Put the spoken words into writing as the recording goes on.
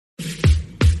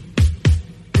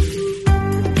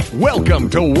Welcome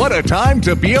to What a Time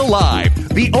to Be Alive,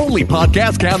 the only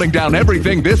podcast counting down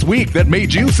everything this week that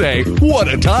made you say, what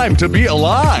a time to be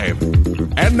alive.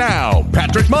 And now,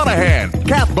 Patrick Monahan,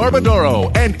 Kath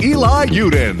Barbadoro, and Eli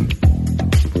Uden.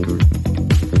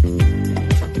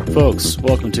 Folks,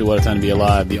 welcome to What a Time to Be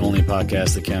Alive, the only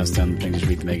podcast that counts down the things each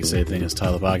week to make you say things.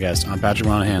 Title of the podcast. I'm Patrick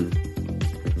Monahan.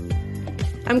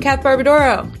 I'm Kath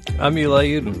Barbadoro. I'm Eli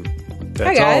Uden.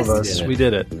 That's Hi, guys. all of us. We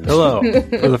did it. Hello.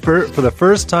 for the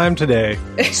first time today,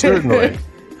 certainly.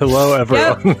 Hello,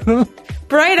 everyone. Yep.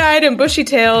 Bright-eyed and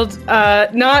bushy-tailed,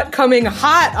 not coming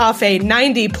hot off a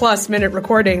 90-plus minute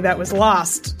recording that was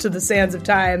lost to the sands of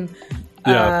time.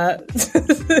 Yeah.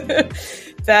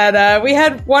 That we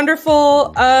had wonderful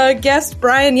guest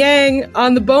Brian Yang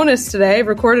on the bonus today,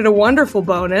 recorded a wonderful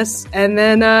bonus, and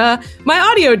then my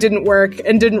audio didn't work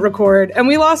and didn't record, and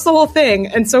we lost the whole thing.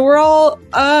 And so we're all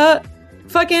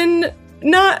fucking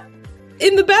not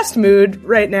in the best mood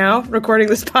right now recording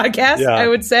this podcast. Yeah. I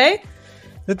would say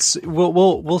it's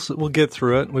we'll get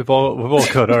through it. We've all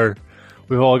got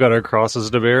our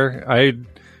crosses to bear. I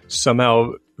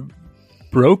somehow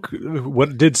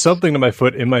did something to my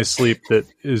foot in my sleep that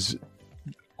is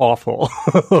awful.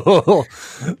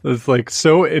 It's like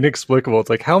so inexplicable. It's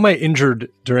like, how am I injured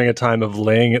during a time of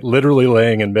literally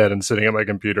laying in bed and sitting at my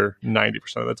computer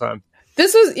 90% of the time?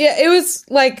 It was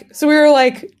like, so we were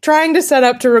like trying to set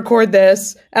up to record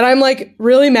this, and I'm like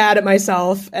really mad at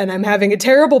myself, and I'm having a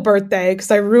terrible birthday because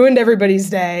I ruined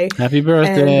everybody's day. Happy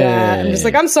birthday. And I'm just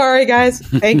like, I'm sorry, guys.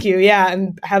 Thank you. Yeah,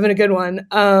 I'm having a good one.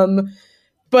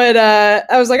 But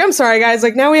I was like, I'm sorry, guys.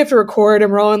 Like, now we have to record,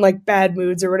 and we're all in like bad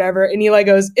moods or whatever. And Eli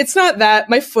goes, it's not that.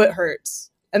 My foot hurts.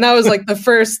 And that was like the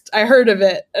first I heard of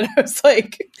it. And I was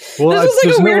like, well, this was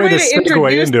like a weird way to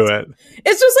introduce into it.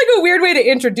 It's just like a weird way to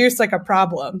introduce like a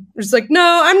problem. It's just like,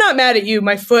 no, I'm not mad at you.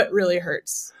 My foot really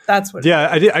hurts. That's what. Yeah,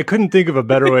 I couldn't think of a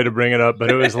better way to bring it up, but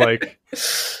it was like,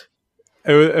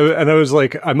 and I was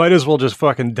like, I might as well just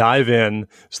fucking dive in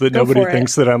so that nobody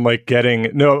thinks that I'm like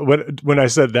when I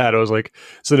said that, I was like,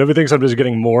 so nobody thinks I'm just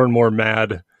getting more and more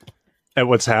mad at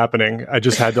what's happening. I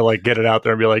just had to like get it out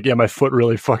there and be like, yeah, my foot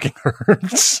really fucking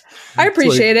hurts. I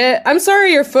appreciate it. I'm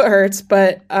sorry your foot hurts,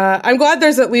 but I'm glad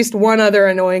there's at least one other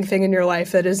annoying thing in your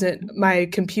life that isn't my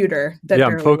computer.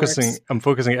 I'm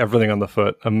focusing everything on the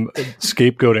foot. I'm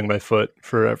scapegoating my foot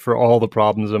for all the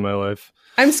problems in my life.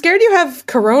 I'm scared you have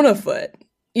corona foot.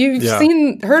 You've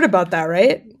heard about that,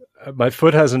 right? My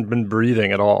foot hasn't been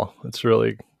breathing at all. It's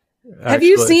really. Have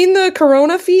you seen the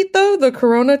corona feet though? The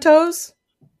corona toes?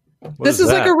 This is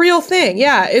like a real thing.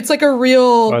 Yeah, it's like a real.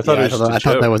 Oh, I thought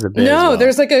that was a bit. No,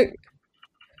 there's like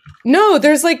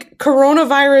there's like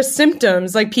coronavirus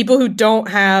symptoms. Like people who don't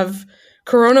have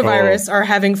coronavirus are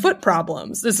having foot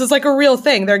problems. This is like a real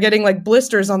thing. They're getting like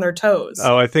blisters on their toes.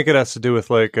 Oh, I think it has to do with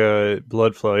like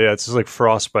blood flow. Yeah, it's just like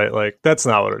frostbite. Like that's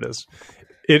not what it is.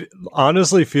 It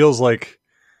honestly feels like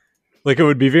it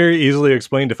would be very easily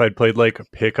explained if I'd played like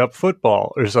pickup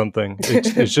football or something.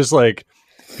 It's just like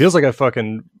feels like I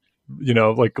fucking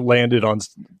like landed on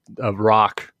a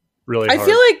rock really hard. I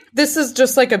feel like this is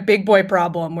just like a big boy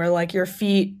problem where like your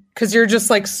feet. Because you're just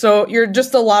like you're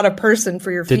just a lot of person for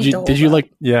your feet. Did you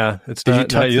like? Yeah, did you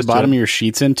tuck the bottom of your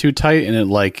sheets in too tight, and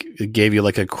it gave you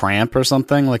like a cramp or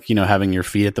something? Like having your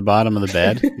feet at the bottom of the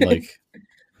bed. Like,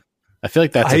 I feel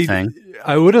like that's a thing.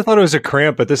 I would have thought it was a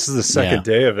cramp, but this is the second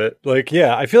day of it. Like,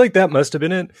 yeah, I feel like that must have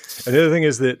been it. And the other thing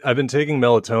is that I've been taking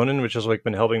melatonin, which has like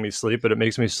been helping me sleep, but it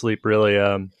makes me sleep really.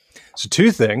 So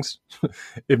two things,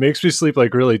 it makes me sleep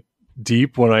like really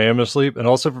deep when I am asleep, and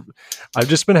also I've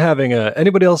just been having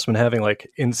anybody else been having like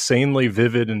insanely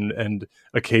vivid and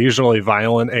occasionally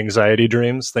violent anxiety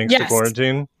dreams thanks to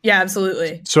quarantine? Yeah,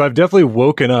 absolutely. So I've definitely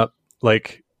woken up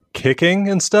like kicking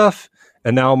and stuff,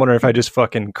 and now I'm wondering if I just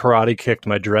fucking karate kicked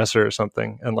my dresser or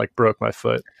something and like broke my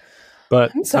foot.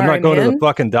 But I'm not going to the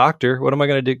fucking doctor. What am I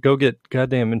going to do? Go get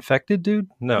goddamn infected, dude?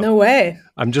 No way.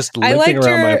 I'm just limping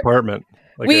around my apartment.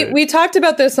 Like we talked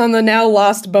about this on the now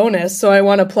lost bonus, so I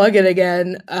want to plug it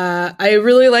again. I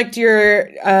really liked your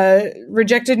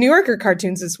Rejected New Yorker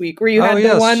cartoons this week, where you had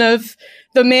the one of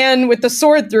the man with the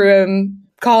sword through him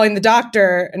calling the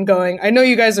doctor and going, I know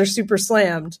you guys are super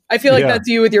slammed. I feel like that's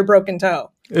you with your broken toe.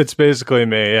 It's basically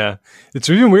me, yeah. It's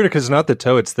even weirder because it's not the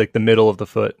toe, it's like the middle of the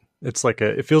foot. It's like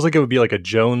it feels like it would be like a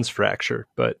Jones fracture,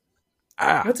 but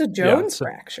what's a Jones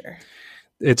fracture?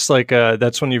 It's like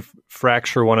that's when you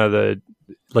fracture one of the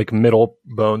like middle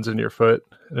bones in your foot,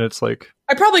 and it's like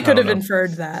I probably could have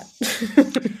inferred that.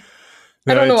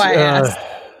 I don't know why I asked.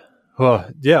 Well,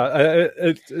 yeah,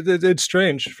 it's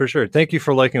strange for sure. Thank you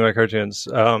for liking my cartoons.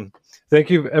 Thank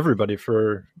you everybody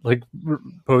for like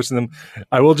posting them.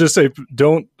 I will just say,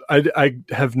 I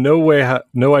have no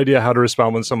idea how to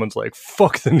respond when someone's like,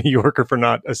 fuck the New Yorker for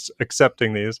not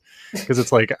accepting these. Because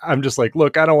it's like, I'm just like,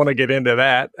 look, I don't want to get into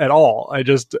that at all. I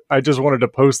just wanted to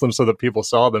post them so that people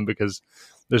saw them because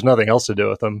there's nothing else to do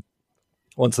with them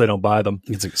once they don't buy them.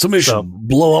 It's like, somebody should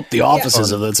blow up the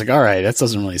offices of it. It's like, all right, that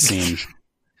doesn't really seem...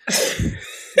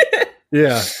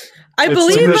 Yeah. I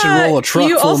believe somebody should roll a truck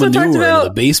you full also of talked manure about... into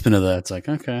the basement of that. It's like,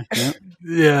 okay.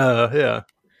 Yeah.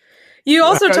 You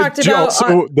also talked about...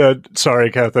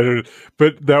 sorry, Kath,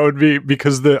 but that would be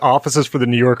because the offices for the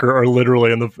New Yorker are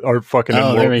literally are fucking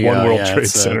in One World Trade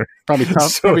Center. Probably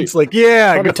tough. So it's like,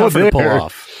 yeah, go tougher to pull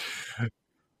off.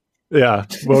 Yeah.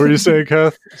 What were you saying,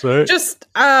 Kath? Sorry. Just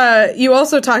you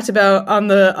also talked about on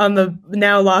the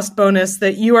now lost bonus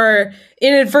that you are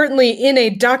inadvertently in a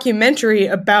documentary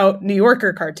about New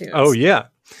Yorker cartoons. Oh yeah.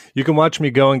 You can watch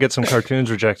me go and get some cartoons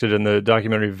rejected in the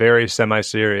documentary Very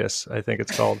Semi-Serious, I think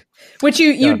it's called. Which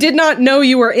you did not know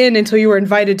you were in until you were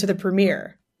invited to the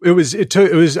premiere. It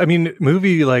was I mean,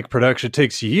 movie like production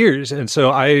takes years, and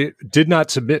so I did not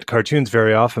submit cartoons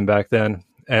very often back then.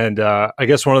 And I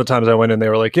guess one of the times I went in, they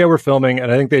were like, yeah, we're filming.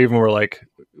 And I think they even were like,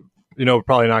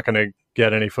 probably not going to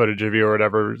get any footage of you or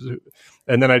whatever.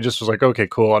 And then I just was like, okay,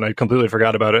 cool. And I completely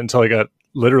forgot about it until I got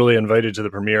literally invited to the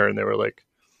premiere. And they were like,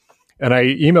 and I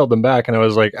emailed them back and I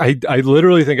was like, I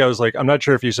literally think I was like, I'm not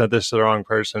sure if you sent this to the wrong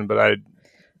person, but I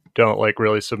don't like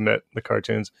really submit the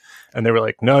cartoons. And they were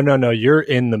like, no, you're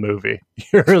in the movie.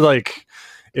 You're like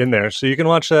in there. So you can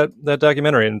watch that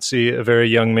documentary and see a very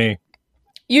young me.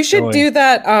 You should do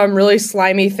that really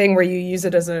slimy thing where you use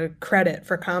it as a credit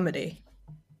for comedy.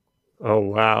 Oh,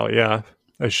 wow. Yeah,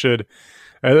 I should.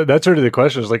 That's sort of the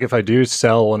question is like, if I do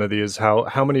sell one of these,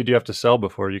 how many do you have to sell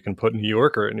before you can put New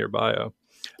Yorker in your bio?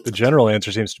 The general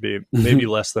answer seems to be maybe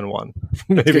less than one.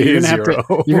 Maybe you're zero.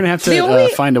 You're going to have to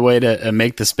find a way to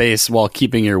make the space while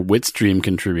keeping your Witstream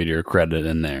contributor credit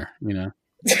in there, Yeah.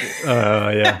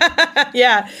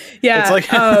 yeah. It's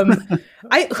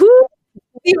like...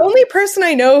 The only person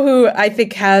I know who I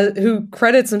think who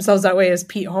credits themselves that way is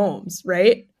Pete Holmes,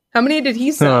 right? How many did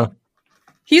he sell?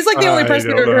 He's like the only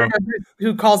person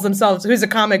who calls themselves, who's a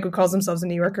comic who calls themselves a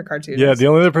New Yorker cartoonist. Yeah, the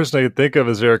only other person I could think of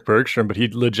is Eric Bergstrom, but he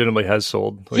legitimately has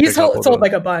sold. He's sold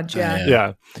like a bunch, yeah.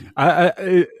 Yeah.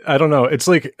 I don't know. It's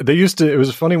like they used to. It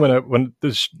was funny when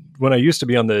I used to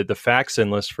be on the fax in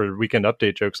list for Weekend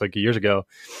Update jokes like years ago.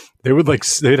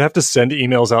 They'd have to send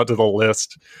emails out to the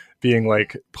list being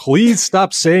like, please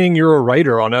stop saying you're a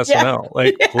writer on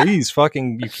SNL. Please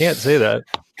fucking, you can't say that.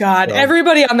 God,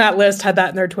 everybody on that list had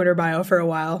that in their Twitter bio for a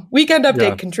while. Weekend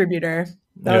Update contributor.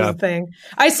 That was the thing.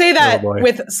 I say that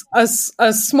with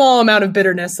a small amount of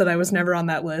bitterness that I was never on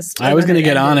that list. I was going to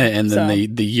get on it, and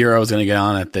then the year I was going to get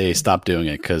on it, they stopped doing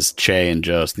it because Che and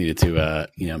Jost needed to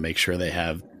make sure they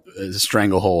have a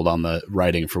stranglehold on the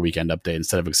writing for Weekend Update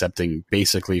instead of accepting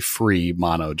basically free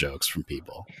mono jokes from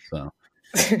people. So.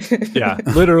 Yeah,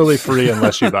 literally free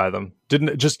unless you buy them.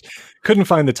 Couldn't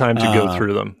find the time to go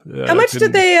through them. How much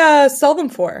did they sell them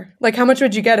for? Like, how much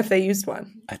would you get if they used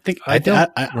one? I think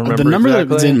the number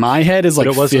that's in my head is like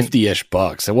 $50-ish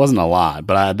bucks. It wasn't a lot,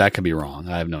 but that could be wrong.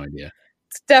 I have no idea.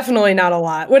 It's definitely not a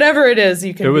lot. Whatever it is,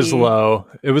 you can. It was low.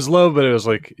 It was low, but it was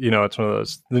like, it's one of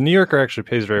those. The New Yorker actually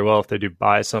pays very well if they do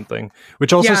buy something,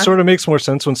 which also sort of makes more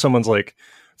sense when someone's like,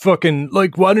 fucking,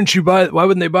 like, why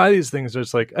wouldn't they buy these things?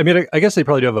 It's like, I mean, I guess they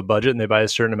probably do have a budget and they buy a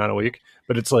certain amount a week,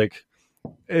 but it's like,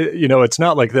 it's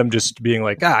not like them just being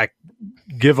like,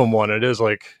 give them one. It is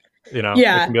like, it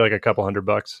can be like a couple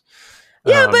 $100.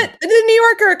 Yeah, but the New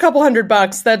Yorker, a couple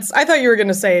 $100. I thought you were going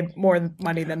to say more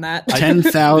money than that.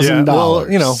 $10,000. Well,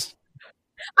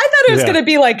 I thought it was going to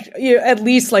be like at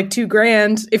least like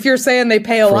 $2,000. If you're saying they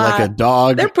pay a lot, like a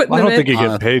dog, they're putting. I don't think you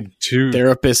get get paid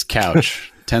therapist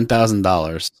couch.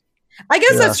 $10,000. I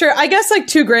guess that's true. I guess like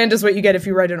 $2,000 is what you get if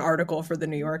you write an article for the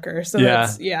New Yorker. So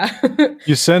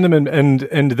you send them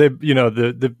and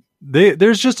they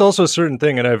there's just also a certain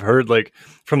thing, and I've heard like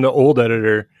from the old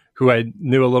editor who I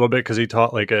knew a little bit because he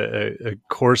taught like a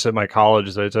course at my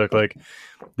college that I took, like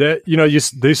that,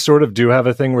 they sort of do have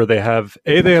a thing where they have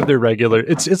their regular,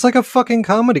 it's like a fucking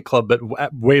comedy club,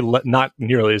 but not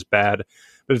nearly as bad,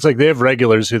 but it's like they have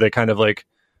regulars who they kind of like,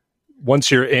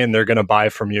 once you're in, they're going to buy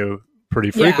from you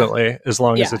pretty frequently, as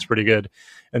long as it's pretty good.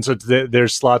 And so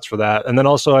there's slots for that. And then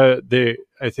also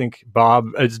I think Bob,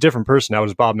 it's a different person now, it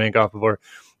was Bob Mankoff before.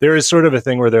 There is sort of a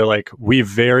thing where they're like, we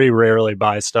very rarely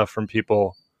buy stuff from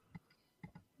people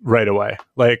right away.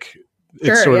 Like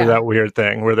it's sort of that weird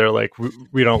thing where they're like,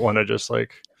 we don't want to just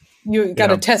like, you got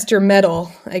to test your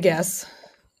metal, I guess.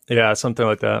 Yeah, something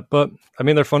like that. But I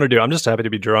mean, they're fun to do. I'm just happy to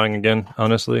be drawing again,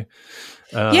 honestly.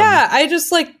 Yeah, I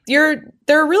just like they're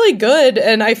really good,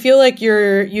 and I feel like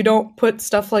you don't put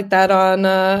stuff like that on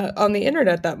the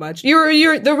internet that much.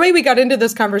 You're the way we got into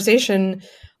this conversation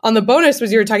on the bonus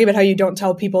was you were talking about how you don't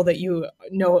tell people that you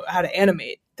know how to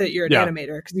animate, that you're an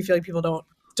animator, because you feel like people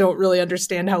don't really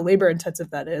understand how labor intensive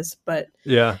that is. But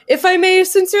yeah, if I may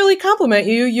sincerely compliment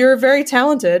you, you're very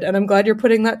talented, and I'm glad you're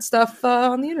putting that stuff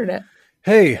on the internet.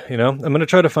 Hey, I'm going to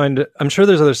try to find, I'm sure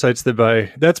there's other sites that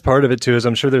buy, that's part of it too, is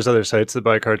I'm sure there's other sites that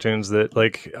buy cartoons that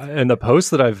like, and the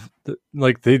posts that I've,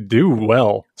 like, they do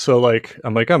well. So like,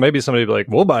 I'm like, oh, maybe somebody will be like,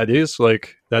 we'll buy these,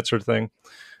 like that sort of thing.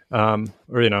 Or,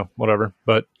 whatever,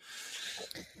 but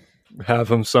have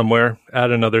them somewhere, add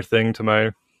another thing to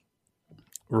my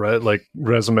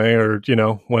resume, or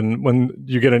when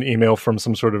you get an email from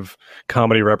some sort of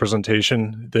comedy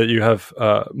representation that you have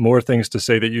more things to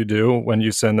say that you do when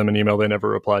you send them an email they never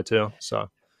reply to. So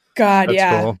that's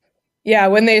cool. Yeah,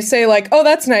 when they say like, oh,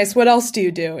 that's nice, what else do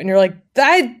you do? And you're like,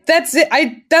 that's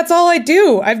it, that's all I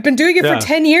do, I've been doing it for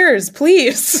 10 years,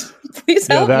 please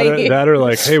help me. That or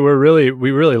like, hey, we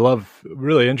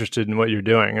really interested in what you're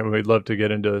doing, and we'd love to get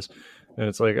into this. And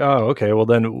it's like, oh, okay, well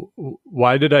then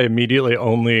why did I immediately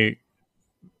only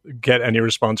get any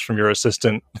response from your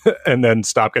assistant and then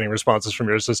stop getting responses from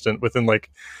your assistant within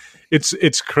like,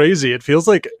 it's crazy. It feels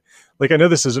like I know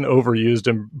this is an overused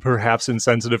and perhaps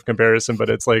insensitive comparison, but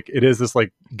it's like, it is this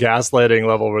like gaslighting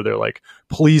level where they're like,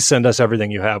 please send us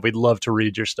everything you have. We'd love to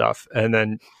read your stuff. And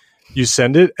then you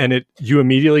send it, and you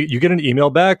get an email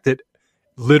back that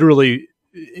literally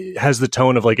has the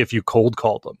tone of like if you cold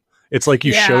called them. It's like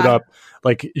you showed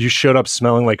up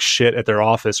smelling like shit at their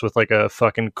office with like a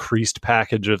fucking creased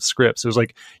package of scripts. It was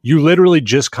like, you literally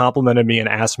just complimented me and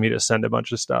asked me to send a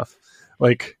bunch of stuff.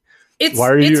 Like, why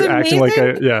are you acting like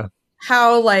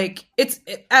how like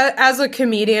as a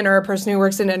comedian or a person who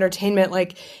works in entertainment,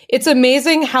 like it's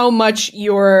amazing how much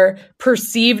your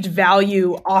perceived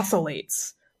value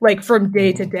oscillates like from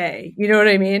day to day. You know what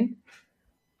I mean?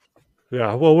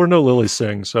 Yeah. Well, we're no Lily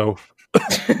Singh, so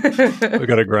I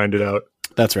got to grind it out.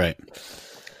 That's right.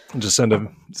 Just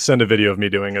send a video of me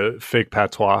doing a fake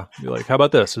patois. Be like, how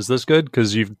about this? Is this good?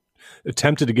 Because you've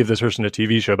attempted to give this person a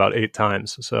TV show about 8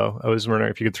 times. So I was wondering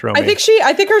if you could throw me. I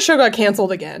think her show got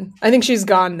canceled again. I think she's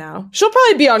gone now. She'll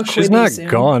probably be on Quibi soon. She's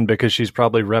not gone because she's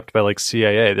probably repped by like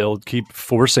CAA. They'll keep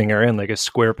forcing her in like a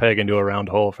square peg into a round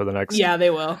hole for the next they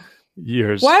will.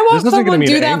 Years. Why won't someone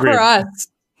do that for us?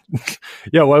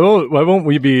 Yeah, why won't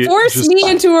we be force me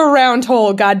into a round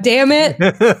hole? God damn it!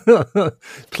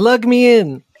 Plug me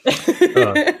in.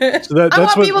 I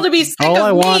want people to be sick all of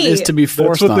I me. Want is to be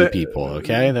forced on people.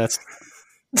 Okay, that's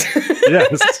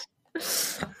yes.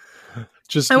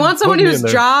 Just I want someone whose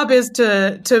job is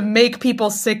to make people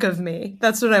sick of me.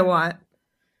 That's what I want.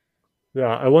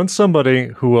 Yeah, I want somebody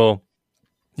who will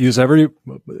use every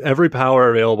power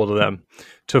available to them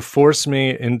to force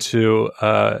me into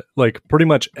like pretty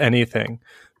much anything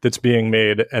that's being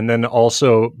made, and then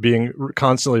also being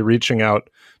constantly reaching out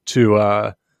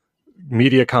to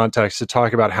media contacts to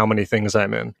talk about how many things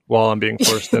I'm in while I'm being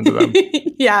forced into them.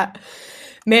 Yeah,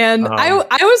 man. I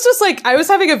was just like, I was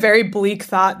having a very bleak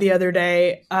thought the other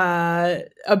day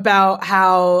about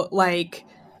how like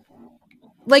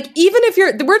even if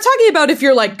we're talking about if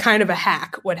you're like kind of a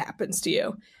hack, what happens to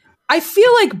you? I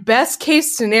feel like best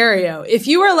case scenario, if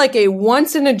you are like a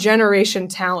once in a generation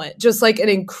talent, just like an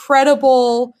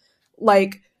incredible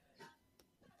like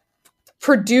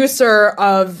producer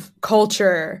of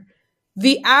culture,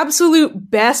 the absolute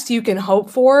best you can hope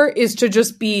for is to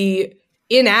just be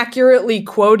inaccurately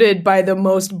quoted by the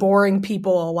most boring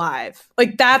people alive.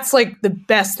 Like that's like the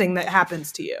best thing that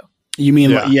happens to you. You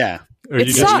mean yeah.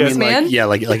 It sucks, man.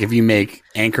 Like if you make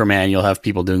Anchorman, you'll have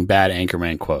people doing bad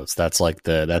Anchorman quotes. That's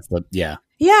the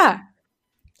Yeah.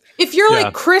 If you're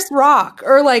like Chris Rock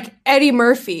or like Eddie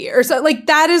Murphy or so, like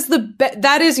that is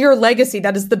that is your legacy.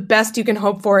 That is the best you can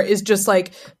hope for, is just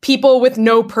like people with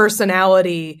no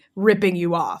personality ripping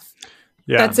you off.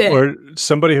 Yeah. That's it. Or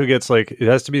somebody who gets like, it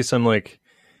has to be some like,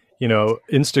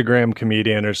 Instagram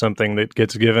comedian or something that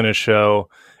gets given a show,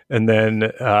 and then,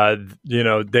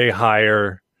 they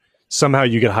hire, somehow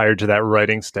you get hired to that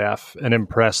writing staff and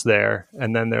impress there.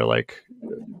 And then they're like,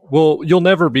 well, you'll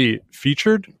never be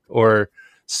featured or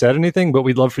said anything, but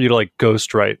we'd love for you to like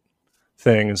ghostwrite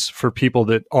things for people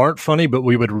that aren't funny, but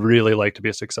we would really like to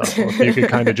be successful. If you could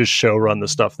kind of just show run the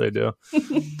stuff they do.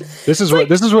 This is what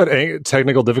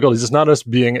technical difficulties. It's not us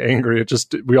being angry. It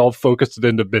just, we all focused it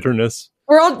into bitterness.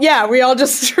 We all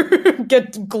just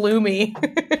get gloomy.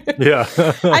 Yeah.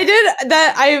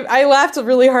 I laughed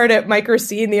really hard at Mike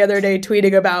Racine the other day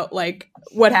tweeting about like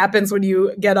what happens when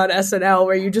you get on SNL,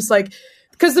 where you just like,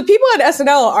 because the people at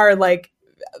SNL are like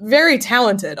very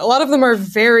talented. A lot of them are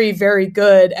very, very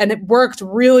good, and it worked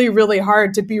really, really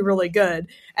hard to be really good.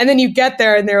 And then you get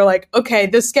there and they're like, okay,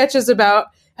 this sketch is about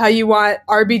how you want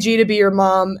RBG to be your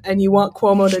mom and you want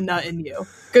Cuomo to nut in you.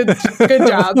 Good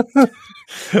job.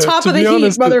 Top of the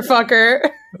heap, motherfucker.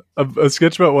 A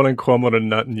sketch about wanting Cuomo to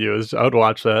nut in you I would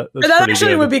watch that. That's that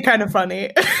actually would be kind of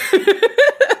funny.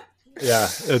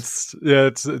 It's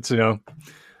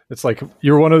it's like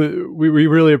you're one of the, we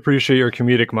really appreciate your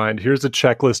comedic mind. Here's a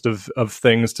checklist of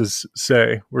things to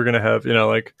say. We're gonna have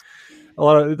like a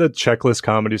lot of the checklist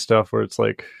comedy stuff where it's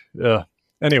like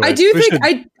anyway. I do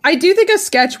think a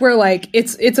sketch where like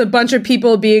it's a bunch of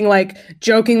people being like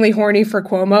jokingly horny for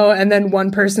Cuomo, and then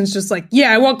one person's just like,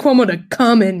 yeah, I want Cuomo to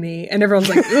come in me, and everyone's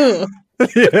like, ugh.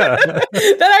 Yeah,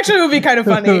 that actually would be kind of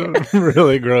funny.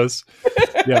 Really gross.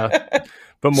 Yeah.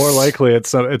 But more likely,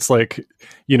 it's like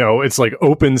it's like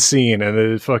open scene and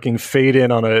they fucking fade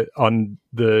in on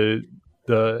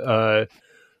the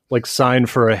like sign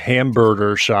for a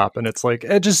hamburger shop, and it's like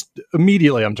just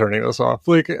immediately I'm turning this off.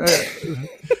 Like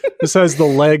this has the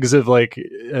legs of like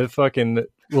a fucking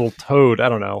little toad. I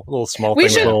don't know, a little small thing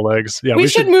with little legs. Yeah, we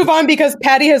should move on because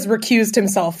Patty has recused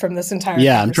himself from this entire.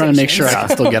 Yeah, I'm trying to make sure I can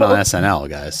still get on SNL,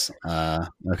 guys.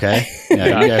 Okay,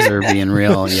 yeah, you guys are being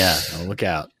real. Yeah, look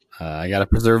out. I got to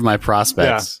preserve my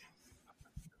prospects. Yeah.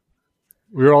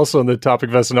 We're also on the topic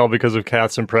of SNL because of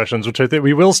Kath's impressions, which I think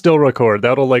we will still record.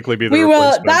 That'll likely be the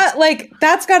replacement.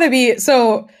 That's got to be.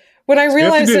 So when I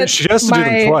realized that she has to do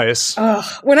them twice.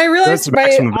 When I realized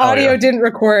my audio didn't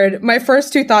record, my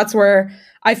first two thoughts were,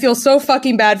 I feel so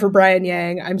fucking bad for Brian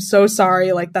Yang. I'm so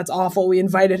sorry. Like, that's awful. We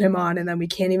invited him on and then we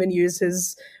can't even use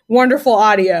his wonderful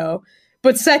audio.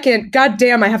 But second,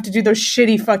 goddamn, I have to do those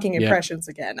shitty fucking impressions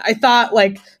again. I thought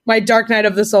like my Dark Night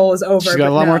of the Soul is over. She's got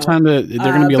a lot more time to. They're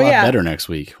going to be a lot better next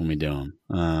week when we do them.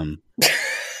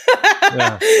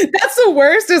 That's the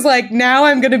worst. Is like now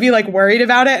I'm going to be like worried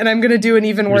about it, and I'm going to do an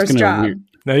even worse job.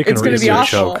 Now you can it's going to be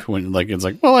awful. Choke when like it's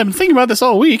like, well, I've been thinking about this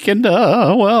all week, and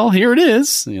well, here it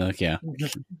is. And you're like, yeah.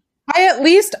 I at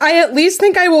least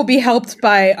think I will be helped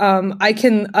by I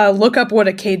can look up what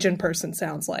a Cajun person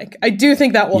sounds like. I do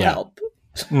think that will help.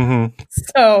 Mm-hmm.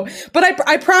 So, but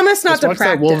I promise not to practice.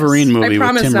 That Wolverine movie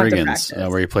with Tim Riggins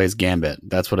where he plays Gambit.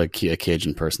 That's what a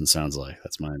Cajun person sounds like.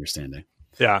 That's my understanding.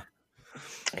 Yeah,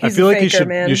 I feel like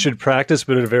you should practice,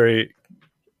 but at a very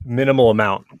minimal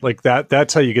amount. Like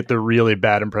that's how you get the really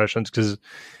bad impressions. Because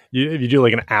if you do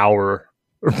like an hour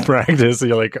practice,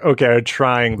 you're like, okay, I'm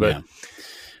trying, but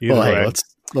either way,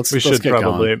 let's we should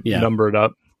probably number it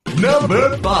up.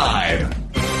 Number 5.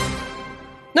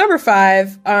 Number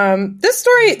 5,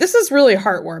 this is really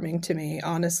heartwarming to me,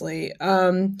 honestly.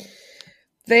 And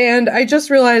I just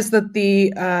realized that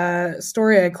the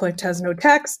story I clicked has no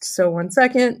text, so 1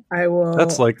 second, I will.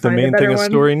 That's like the main thing a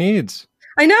story needs.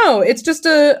 I know, it's just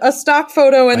a stock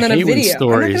photo and then a video.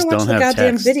 Stories don't have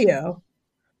text. Video.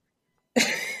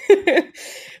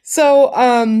 So,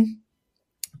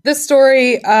 this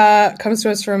story comes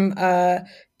to us from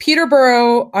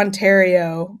Peterborough,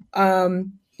 Ontario,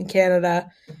 in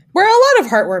Canada, where a lot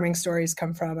of heartwarming stories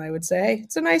come from, I would say.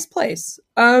 It's a nice place.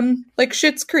 Like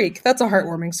Schitt's Creek. That's a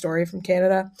heartwarming story from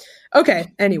Canada.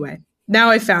 Okay, anyway. Now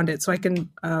I found it, so I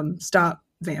can stop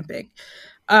vamping.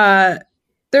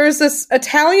 There's this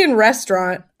Italian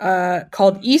restaurant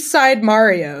called Eastside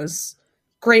Mario's.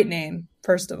 Great name,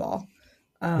 first of all.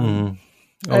 Oh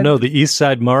no, the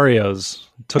Eastside Mario's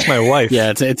took my wife.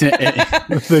 Yeah,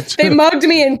 they mugged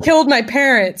me and killed my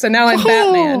parents, and now I'm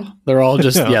Batman. They're all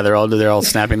just they're all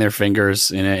snapping their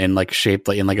fingers in like shape,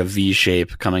 like in like a V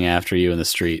shape, coming after you in the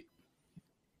street.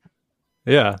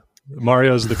 Yeah,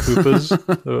 Mario's the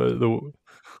Koopas,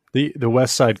 the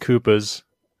West Side Koopas.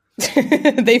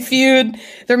 They feud.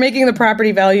 They're making the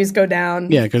property values go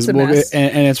down. Yeah, because and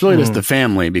it's really just the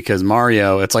family, because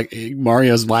Mario. It's like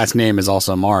Mario's last name is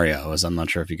also Mario. As I'm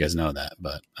not sure if you guys know that,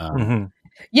 but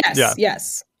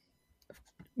yes,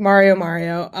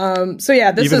 Mario. So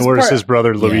yeah, this even is worse. His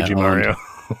brother Luigi Mario.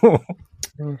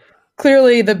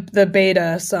 Clearly, the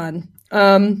beta son.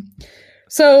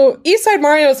 So Eastside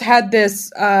Mario's had this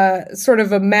sort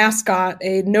of a mascot,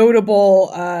 a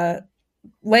notable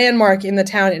landmark in the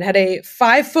town. It had a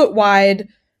 5-foot wide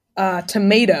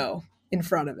tomato in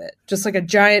front of it, just like a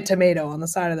giant tomato on the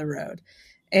side of the road.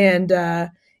 And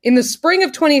in the spring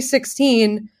of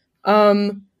 2016,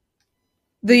 the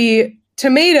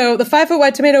 5-foot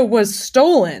wide tomato was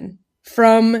stolen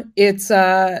from its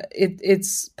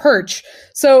perch.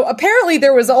 So apparently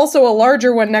there was also a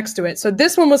larger one next to it. So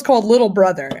this one was called Little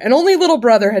Brother, and only Little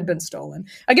Brother had been stolen.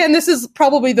 Again, this is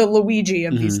probably the Luigi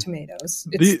of these tomatoes.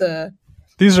 It's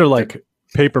these are like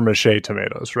paper mache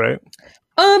tomatoes, right?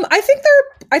 I think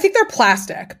they're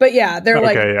plastic, but yeah, they're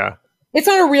it's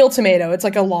not a real tomato. It's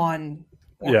like a lawn.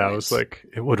 Yeah, I was like,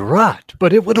 it would rot,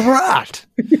 but it would rot.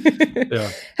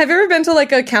 Yeah. Have you ever been to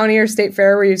like a county or state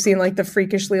fair where you've seen like the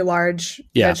freakishly large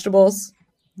vegetables?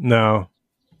 No.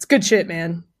 It's good shit,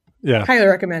 man. Yeah. Highly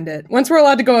recommend it. Once we're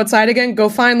allowed to go outside again, go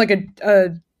find like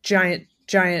a giant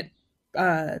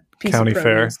piece county of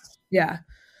fair. produce. Yeah.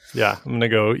 Yeah, I'm going to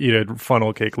go eat a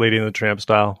funnel cake Lady and the Tramp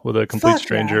style with a complete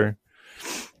stranger.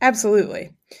 Yeah.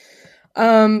 Absolutely.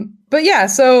 But yeah,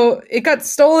 so it got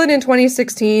stolen in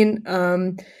 2016.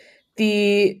 The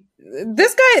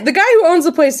guy who owns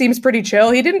the place seems pretty chill.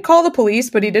 He didn't call the police,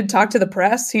 but he did talk to the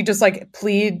press. He just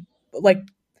pleaded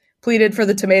for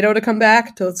the tomato to come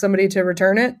back, to somebody to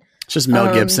return it. It's just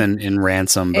Mel Gibson in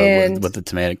Ransom, but with the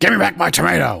tomato. Give me back my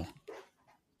tomato.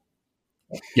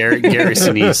 Gary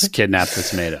Sinise kidnapped the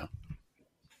tomato.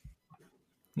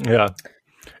 Yeah.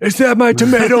 Is that my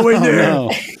tomato in there? No.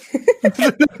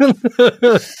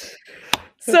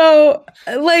 So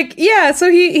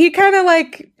he kind of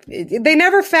they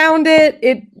never found it.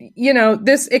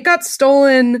 It got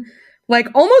stolen like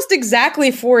almost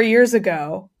exactly 4 years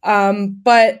ago.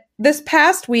 But this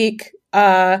past week,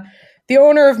 the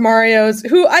owner of Mario's,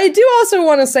 who I do also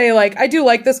want to say, I do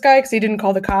like this guy because he didn't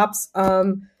call the cops.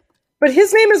 But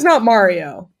his name is not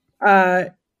Mario.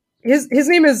 His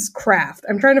name is Kraft.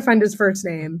 I'm trying to find his first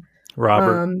name.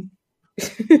 Robert.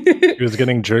 He was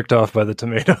getting jerked off by the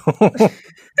tomato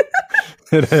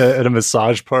at a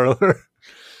massage parlor.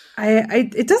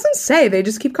 It doesn't say. They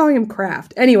just keep calling him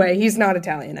Kraft. Anyway, he's not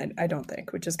Italian, I don't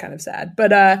think, which is kind of sad.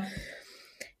 But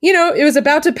it was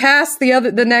about to pass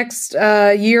the next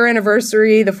year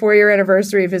anniversary, the 4-year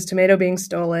anniversary of his tomato being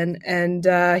stolen, and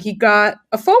he got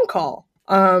a phone call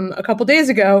a couple days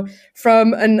ago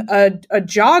from a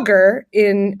jogger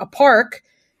in a park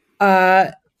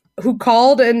who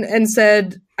called and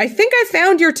said, "I think I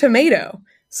found your tomato."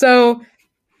 So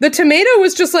the tomato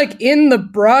was just in the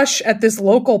brush at this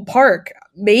local park,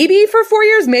 maybe for 4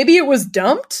 years. Maybe it was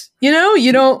dumped. We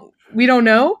don't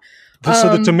know.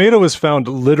 So the tomato was found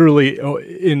literally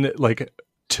in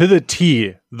to the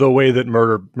T, the way that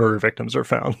murder victims are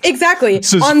found. Exactly.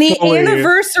 On the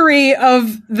anniversary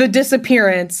of the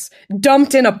disappearance,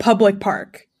 dumped in a public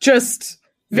park. Just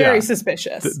very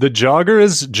suspicious. The jogger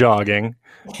is jogging,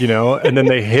 and then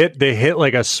they hit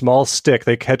like a small stick.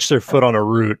 They catch their foot on a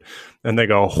root and they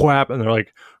go whap, and they're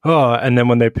like, oh. And then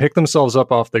when they pick themselves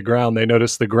up off the ground, they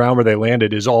notice the ground where they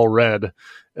landed is all red.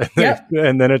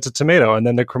 And then it's a tomato. And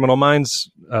then the Criminal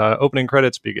Minds opening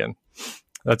credits begin.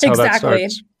 That's how that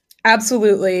starts.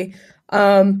 Absolutely.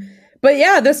 But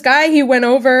yeah, this guy, he went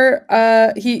over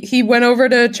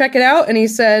to check it out, and he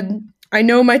said, "I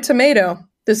know my tomato.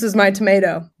 This is my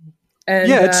tomato." And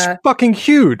yeah, it's fucking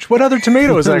huge. What other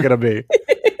tomato is that going to be?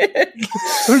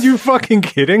 Are you fucking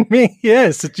kidding me?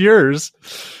 Yes, it's yours.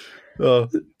 So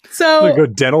go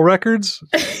dental records.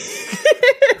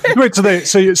 Wait,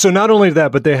 so not only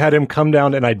that, but they had him come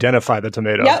down and identify the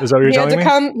tomato. Yep. Is that what you're telling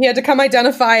me? He had to come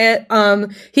identify it.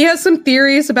 He has some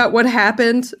theories about what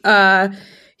happened.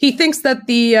 He thinks that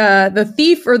the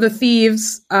thief or the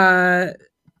thieves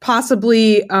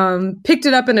possibly picked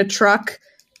it up in a truck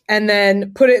and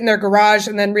then put it in their garage,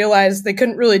 and then realized they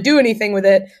couldn't really do anything with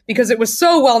it because it was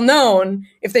so well known.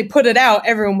 If they put it out,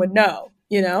 everyone would know.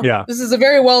 Yeah. This is a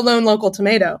very well known local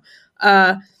tomato.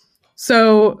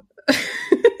 So.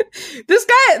 This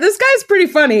guy's pretty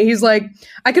funny. He's like,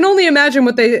 I can only imagine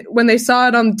when they saw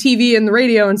it on TV and the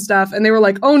radio and stuff, and they were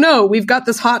like, "Oh no, we've got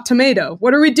this hot tomato.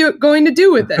 What are we going to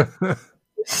do with it?"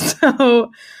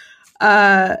 So,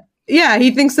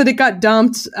 he thinks that it got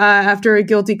dumped after a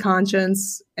guilty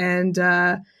conscience, and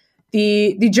the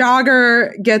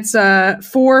jogger gets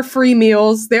 4 free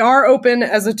meals. They are open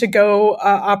as a to-go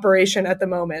operation at the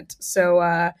moment.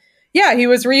 So. He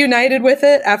was reunited with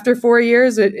it after 4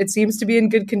 years. It seems to be in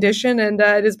good condition, and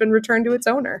it has been returned to its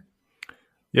owner.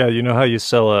 Yeah, you know how you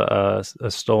sell a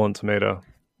stolen tomato,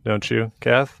 don't you,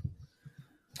 Kath?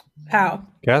 How?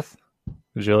 Kath?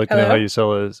 Would you like to know how you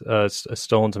sell a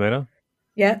stolen tomato?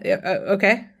 Yeah.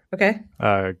 Okay.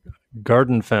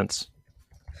 Garden fence.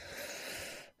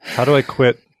 How do I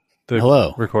quit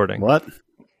the recording? What?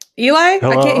 Eli?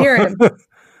 Hello? I can't hear him.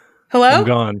 Hello? I'm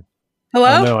gone.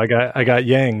 Hello? Oh, no, I got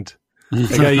yanked. You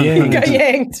got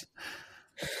yanked.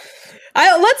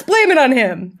 Let's blame it on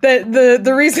him.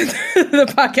 The reason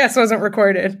the podcast wasn't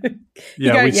recorded.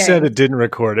 Yeah, we said it didn't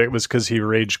record. It was because he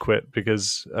rage quit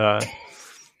because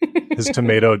his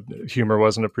tomato humor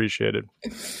wasn't appreciated.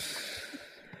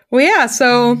 Well, yeah.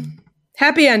 So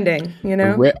happy ending. You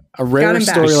know, a rare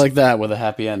story like that with a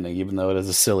happy ending, even though it is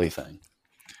a silly thing.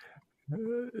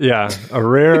 Yeah, a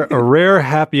rare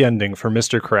happy ending for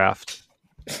Mr. Kraft.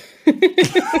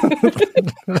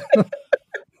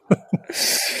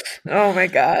 Oh my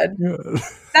god,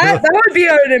 that would be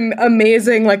an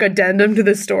amazing like addendum to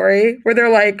the story where they're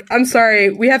like, "I'm sorry,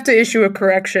 we have to issue a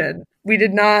correction. We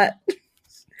did not.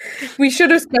 We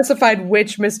should have specified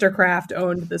which Mr. Kraft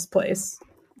owned this place."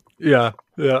 Yeah.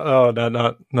 Oh,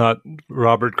 not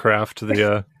Robert Kraft.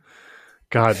 The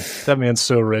God, that man's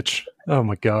so rich. Oh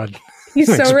my god,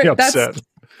 he's so rich.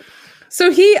 So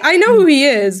I know who he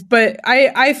is, but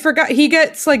I forgot he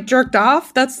gets like jerked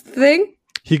off. That's the thing.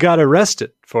 He got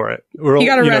arrested for it. He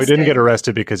got arrested. He didn't get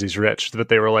arrested because he's rich, but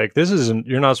they were like, "This isn't.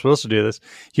 You're not supposed to do this."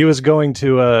 He was going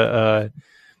to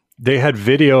they had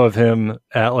video of him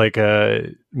at like a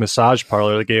massage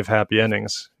parlor that gave happy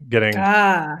endings, getting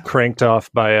cranked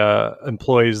off by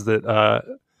employees that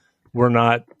were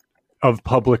not of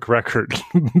public record.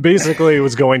 Basically, it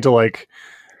was going to like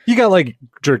he got like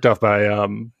jerked off by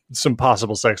some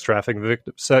possible sex trafficking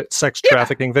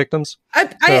victims.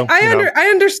 I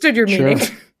understood your meaning.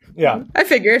 Sure. Yeah, I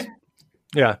figured.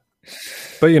 Yeah,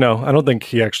 but I don't think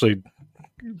he actually.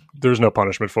 There's no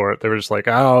punishment for it. They were just like,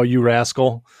 "Oh, you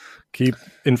rascal, keep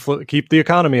the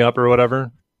economy up or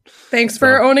whatever." Thanks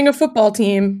for owning a football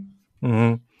team.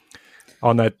 Mm-hmm.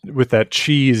 On that with that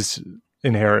cheese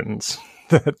inheritance.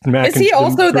 That Is he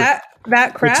also that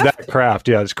Kraft? It's that Kraft.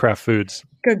 Yeah, it's Kraft Foods.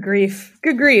 Good grief.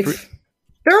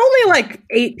 There are only like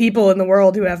 8 people in the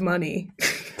world who have money.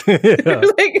 Yeah.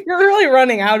 Like you're really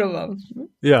running out of them.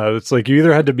 Yeah, it's like you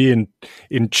either had to be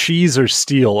in cheese or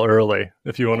steel early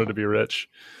if you wanted to be rich.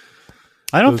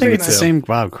 I don't think it's the same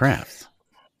Bob Kraft.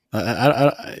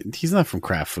 He's not from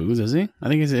Kraft Foods, is he? I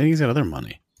think he's got other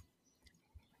money.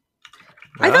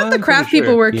 I thought the Kraft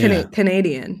people were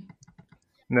Canadian.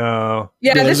 No.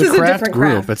 Yeah, this is a different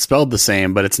group. Kraft. It's spelled the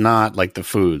same, but it's not like the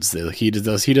foods. He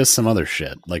does some other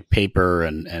shit like paper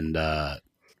and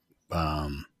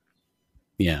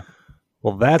yeah.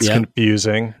 Well, that's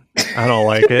confusing. I don't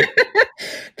like it.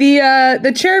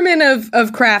 The chairman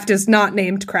of Kraft is not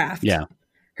named Kraft. Yeah.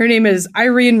 Her name is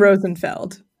Irene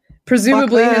Rosenfeld.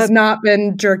 Presumably has not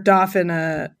been jerked off in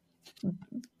a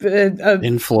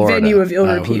in Florida venue of ill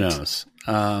repute. Who knows?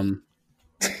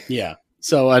 Yeah.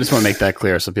 So I just want to make that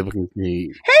clear so people can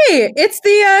see. Hey, it's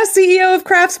the CEO of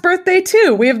Kraft's birthday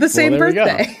too. We have the same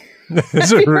birthday.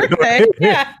 Happy birthday!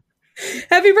 Yeah,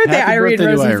 happy birthday, Irene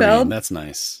Rosenfeld. Irene. That's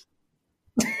nice.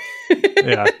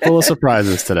 Yeah, full of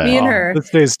surprises today. Me and her.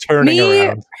 This day's turning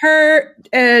around. Her,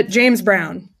 James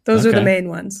Brown. Those are the main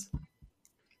ones.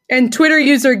 And Twitter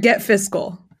user Get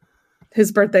Fiscal.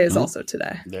 His birthday is also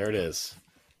today. There it is.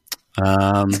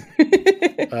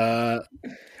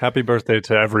 Happy birthday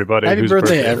to everybody. Happy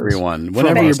birthday to everyone.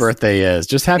 Whatever your birthday is.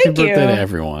 Just happy birthday to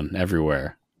everyone,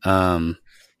 everywhere.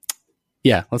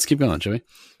 Yeah, let's keep going, shall we?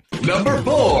 Number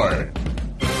 4.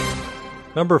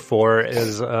 Number 4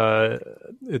 is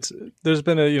there's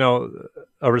been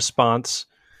a response,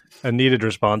 a needed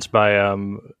response by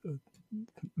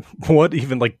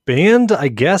band, I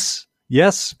guess.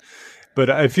 Yes. But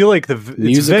I feel like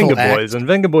it's Venga Boys, and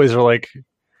Venga Boys are like,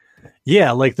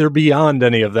 yeah, like they're beyond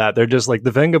any of that. They're just like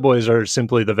the Venga Boys are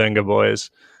simply the Venga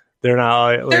Boys. They're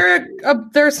not like,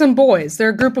 they're some boys. They're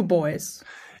a group of boys.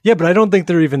 Yeah, but I don't think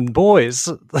they're even boys.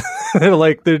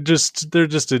 they're just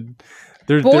a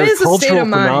cultural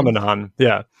phenomenon.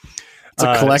 Yeah. It's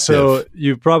a collective. So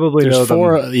you probably know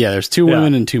them. Yeah, there's 2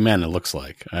 women and 2 men, it looks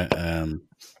like. Yeah.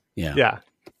 Yeah.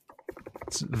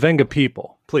 It's Venga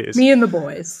people, please. Me and the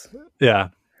boys. Yeah.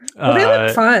 Well, they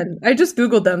look fun. I just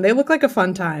Googled them. They look like a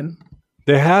fun time.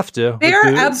 They have to. They are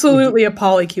absolutely a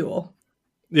polycule.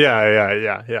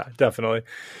 Yeah, definitely.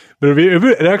 But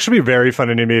it'd actually be very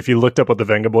funny to me if you looked up what the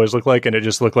Venga Boys look like and it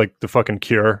just looked like the fucking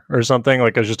Cure or something.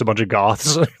 Like it's just a bunch of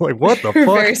goths. Like, what the fuck?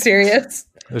 Very serious.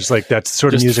 It's like that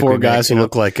sort just of music. 4 guys who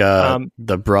look like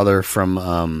the brother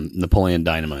from Napoleon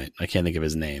Dynamite. I can't think of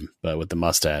his name, but with the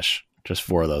mustache. Just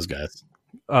 4 of those guys.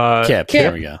 Kip.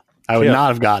 There we go. I would not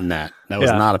have gotten that. That was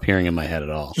not appearing in my head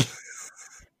at all.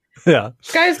 Yeah.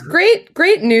 Guys,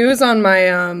 great news on my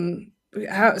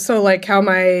how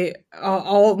my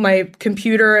all my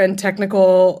computer and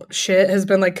technical shit has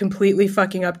been like completely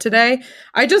fucking up today.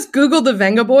 I just Googled the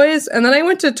Venga Boys and then I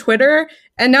went to Twitter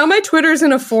and now my Twitter's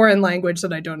in a foreign language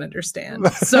that I don't understand.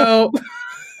 So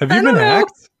have you been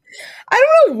hacked? I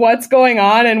don't know what's going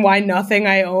on and why nothing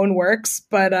I own works,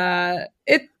 but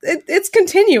it's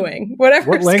continuing. Whatever's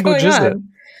what language going is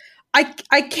on. It?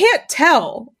 I can't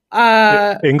tell.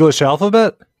 English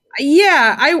alphabet?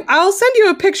 Yeah, I'll send you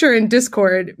a picture in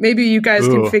Discord. Maybe you guys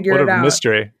can figure it out.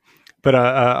 Mystery. But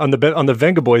on the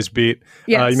Venga Boys beat,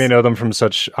 yes. You may know them from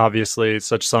such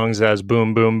songs as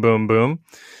Boom, Boom, Boom, Boom.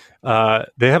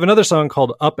 They have another song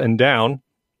called Up and Down,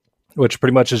 which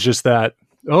pretty much is just that.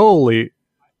 Holy,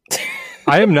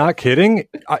 I am not kidding.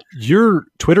 Your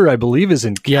Twitter, I believe, is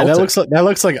in Celtic. Yeah, that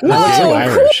looks like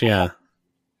Irish. Yeah,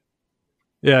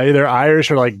 either Irish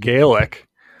or like Gaelic.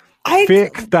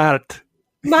 Fix that.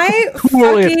 My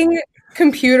fucking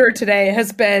computer today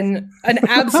has been an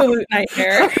absolute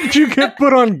nightmare. How did you get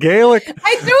put on Gaelic?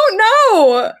 I don't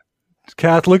know.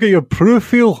 Kath, look at your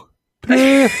profile.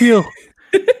 The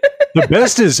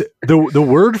best is the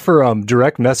word for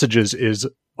direct messages is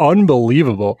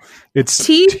unbelievable. It's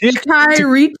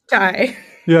Reach-tie.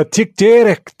 Yeah,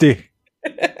 tic-directi.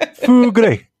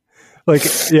 Fugre. Like,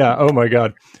 yeah, oh my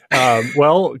God.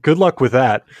 Well, good luck with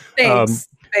that. Thanks,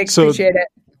 appreciate it.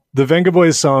 The Venga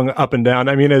Boys song Up and Down,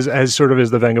 I mean, as sort of as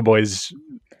the Venga Boys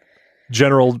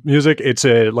general music, it's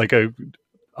a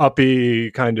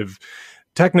uppy kind of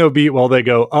techno beat while they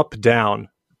go up, down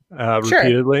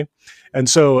repeatedly. Sure. And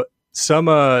so some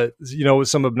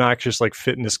obnoxious like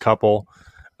fitness couple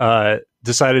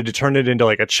decided to turn it into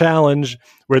like a challenge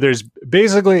where there's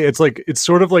basically it's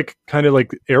sort of like kind of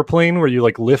like Airplane where you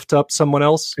like lift up someone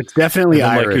else. It's definitely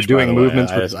Irish. Like you're doing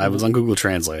movements. I was on Google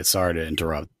Translate. Sorry to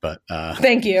interrupt, but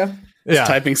thank you. Yeah,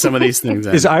 typing some of these things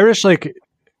in. Is Irish like?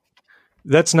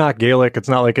 That's not Gaelic. It's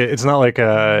not like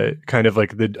a kind of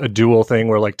like a dual thing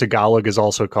where like Tagalog is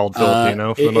also called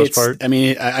Filipino for the most part. I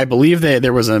mean, I believe that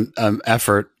there was an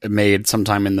effort made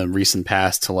sometime in the recent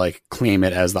past to like claim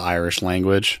it as the Irish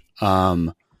language.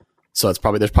 So there's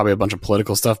probably a bunch of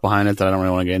political stuff behind it that I don't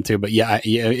really want to get into. But yeah,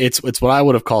 it's what I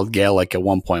would have called Gaelic at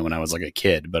one point when I was like a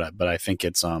kid. But I think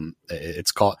it's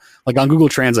called like on Google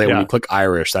Translate when you click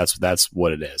Irish, that's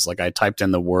what it is. Like I typed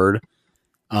in the word.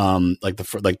 Like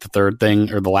the third thing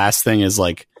or the last thing is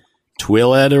like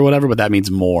Twiled or whatever, but that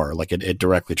means more. Like it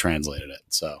directly translated it.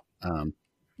 So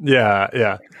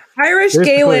yeah. Irish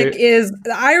Gaelic is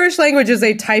the Irish language is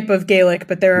a type of Gaelic,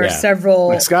 but there are several.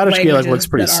 Like Scottish Gaelic looks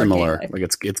pretty similar. Gaelic.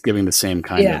 Like it's giving the same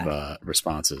kind of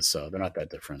responses, so they're not that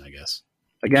different, I guess.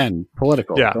 Again,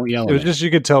 political. Yeah, don't yell. It was just you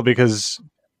could tell because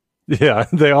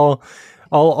they all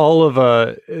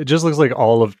of it just looks like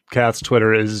all of Kath's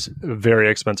Twitter is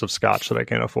very expensive scotch that I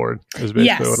can't afford. Is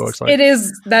basically what it looks like. It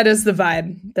is. That is the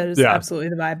vibe. That is absolutely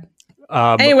the vibe.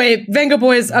 Anyway, Venga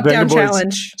Boys Up Down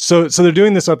Challenge. So they're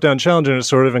doing this Up Down Challenge, and it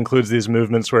sort of includes these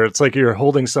movements where it's like you're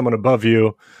holding someone above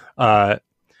you.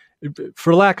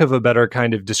 For lack of a better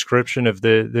kind of description of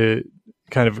the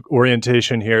kind of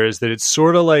orientation here, is that it's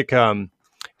sort of like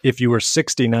if you were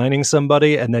 69ing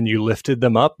somebody and then you lifted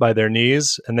them up by their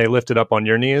knees and they lifted up on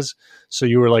your knees. So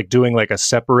you were like doing like a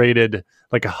separated,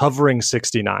 like a hovering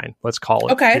 69, let's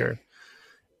call it here.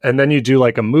 And then you do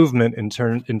like a movement in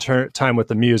time with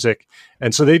the music.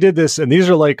 And so they did this, and these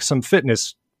are like some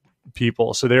fitness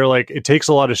people. So they're like, it takes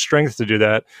a lot of strength to do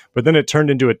that. But then it turned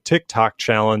into a TikTok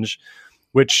challenge,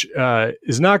 which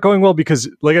is not going well because,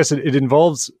 like I said, it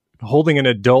involves holding an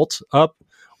adult up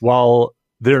while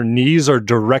their knees are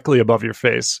directly above your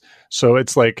face. So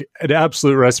it's like an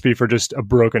absolute recipe for just a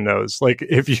broken nose. Like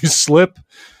if you slip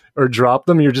or drop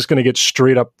them, you're just going to get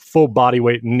straight up full body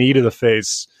weight knee to the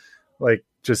face. Like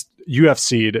just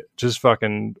UFC'd, just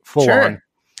fucking full on.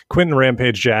 Quentin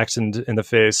Rampage Jackson in the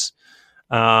face.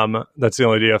 That's the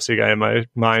only UFC guy in my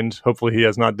mind. Hopefully he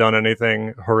has not done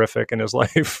anything horrific in his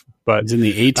life. But he's in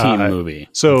the A-Team movie.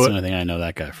 So that's the only thing I know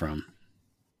that guy from.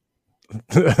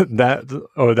 that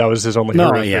was his only thing.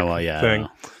 I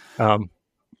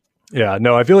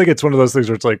feel like it's one of those things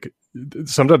where it's like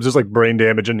sometimes there's like brain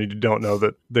damage and you don't know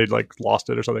that they like lost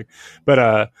it or something.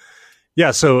 But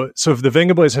so if the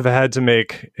Venga Boys have had to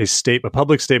make a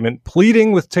public statement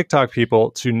pleading with TikTok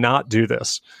people to not do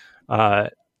this,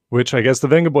 which I guess the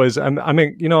Venga Boys,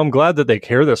 I'm glad that they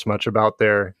care this much about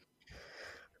their.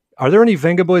 Are there any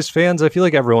Venga Boys fans? I feel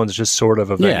like everyone's just sort of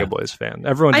a Venga Boys fan.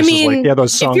 Everyone just is like,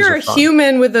 those songs. If you're a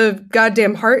human with a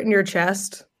goddamn heart in your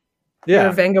chest, you're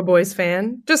a Venga Boys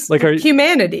fan. Just like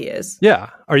humanity is.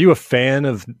 Yeah. Are you a fan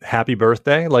of Happy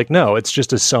Birthday? Like, no, it's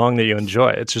just a song that you enjoy.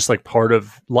 It's just like part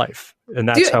of life. And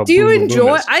that's how. Do you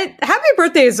enjoy? Happy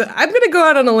Birthday is. I'm going to go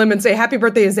out on a limb and say Happy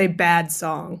Birthday is a bad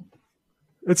song.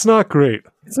 It's not great.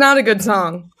 It's not a good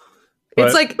song.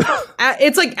 But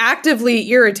it's like actively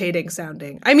irritating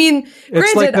sounding. I mean,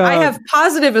 granted, I have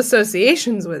positive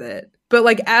associations with it, but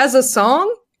like as a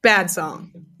song, Bad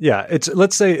song. Yeah,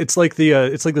 let's say it's like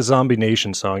the Zombie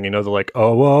Nation song, they're like,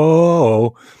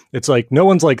 oh. It's like no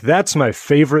one's like, that's my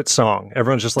favorite song.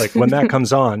 Everyone's just like, when that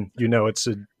comes on,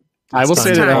 I will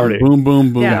say that Boom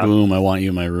Boom Boom Boom, I Want You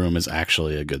in My Room is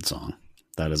actually a good song.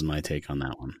 That is my take on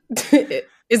that one.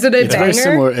 Is it a it's banger? Very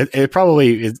similar. It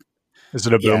probably is. Is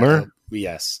it a boomer?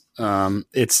 Yes.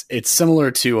 It's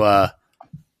similar to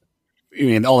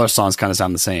all our songs kind of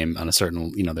sound the same on a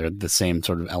certain, they're the same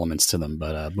sort of elements to them,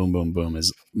 but Boom Boom Boom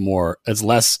is it's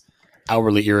less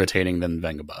outwardly irritating than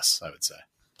Vengabus, I would say.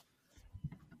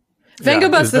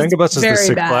 Vengabus is the very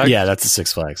Six bad. Flags? Yeah, that's the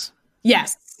Six Flags.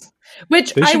 Yes.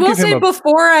 Which I will say,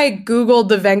 before I Googled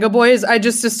the Vengaboys, I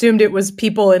just assumed it was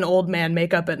people in old man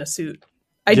makeup and a suit.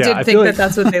 I did think that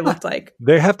that's what they looked like.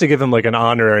 They have to give him like an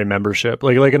honorary membership,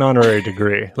 like an honorary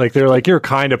degree. Like they're like, you're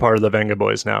kind of part of the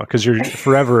Vengaboys now because you're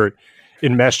forever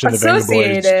enmeshed in the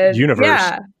Vengaboys universe.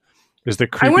 Yeah. Is the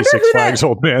creepy Six Flags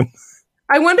old man.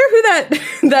 I wonder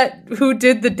who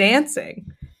did the dancing.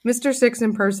 Mr. Six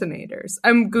impersonators.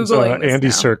 I'm Googling this Andy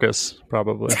now. Serkis,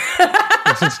 probably.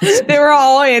 They were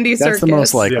all Andy Serkis. That's the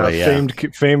most likely,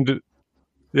 famed.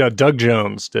 Yeah, Doug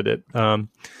Jones did it.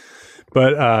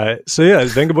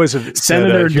 Vengaboys have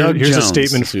Senator said, Doug here's Jones a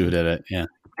statement who did it. Yeah.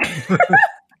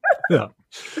 Yeah.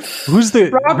 Who's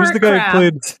the guy who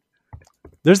played?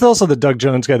 There's also the Doug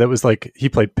Jones guy that was like, he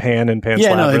played Pan in Pan's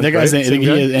Labyrinth. No, that guy's right?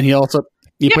 he also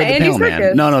played the Andy Pale Serkis,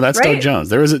 Man. No, that's right? Doug Jones.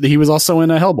 He was also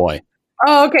in Hellboy.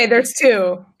 Oh, okay. There's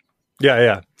two.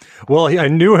 Yeah. Well, I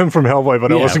knew him from Hellboy,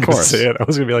 but I wasn't going to say it. I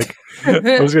was going to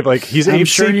be like, he's I'm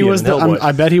sure he was.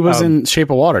 I bet he was in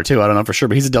Shape of Water too. I don't know for sure,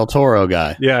 but he's a Del Toro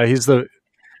guy. Yeah, he's in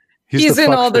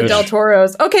all the Del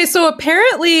Toros. Okay, so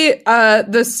apparently,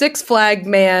 the Six Flag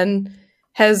man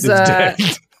has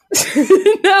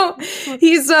no,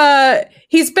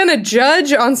 he's been a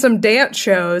judge on some dance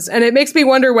shows, and it makes me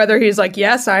wonder whether he's like,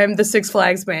 yes, I am the Six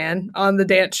Flags man on the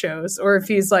dance shows, or if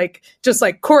he's like just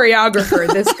like choreographer,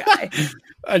 this guy.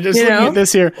 I just looking at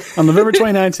this here. On November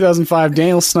 29, 2005,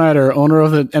 Daniel Snyder, owner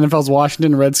of the NFL's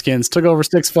Washington Redskins, took over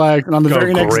Six Flags, and on the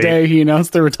very next day, he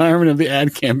announced the retirement of the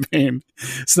ad campaign.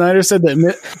 Snyder said that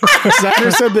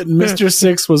Mr.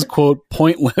 Six was, quote,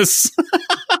 pointless.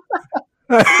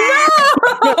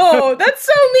 No, that's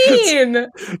so mean.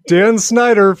 Dan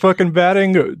Snyder fucking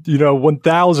batting,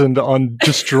 1,000 on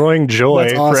destroying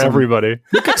joy for everybody.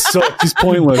 So he's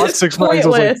pointless. Six Flags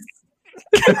was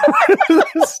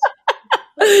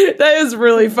that is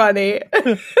really funny.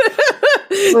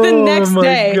 The next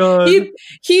day,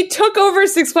 he took over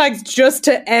Six Flags just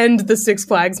to end the Six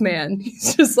Flags man.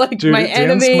 He's just like, my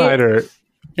enemy. Dan Snyder.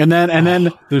 And then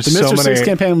the Mr. Six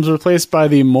campaign was replaced by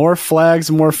the More Flags,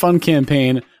 More Fun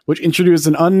campaign, which introduced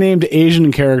an unnamed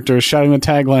Asian character shouting the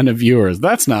tagline to viewers.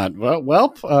 That's not,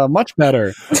 much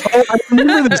better. Oh, I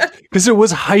remember this because it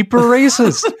was hyper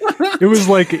racist. It was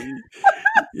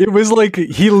like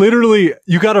he literally,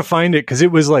 you got to find it because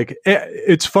it was like,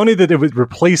 it's funny that it would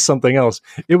replace something else.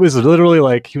 It was literally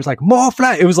like, he was like, more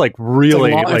flat. It was like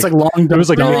really, it's like long, it was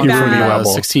like really bad.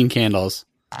 16 Candles.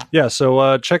 Yeah,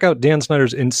 so check out Dan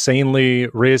Snyder's insanely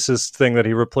racist thing that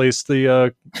he replaced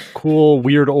the cool,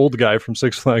 weird old guy from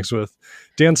Six Flags with.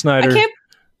 Dan Snyder. I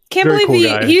can't believe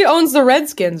cool he owns the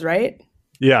Redskins, right?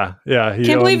 Yeah.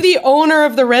 Can't believe the owner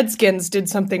of the Redskins did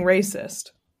something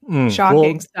racist.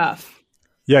 Shocking stuff.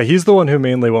 Yeah, he's the one who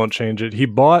mainly won't change it. He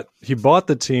bought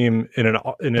the team in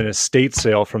an estate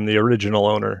sale from the original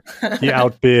owner. He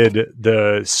outbid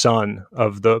the son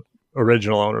of the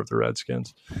original owner of the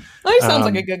Redskins. Oh, he sounds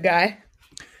like a good guy.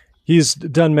 He's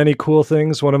done many cool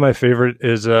things. One of my favorite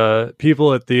is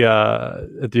people at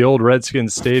the old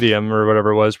Redskins stadium or whatever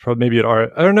it was. Probably maybe I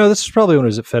don't know. This is probably when it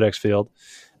was at FedEx Field,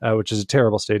 which is a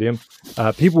terrible stadium.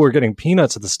 People were getting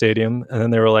peanuts at the stadium, and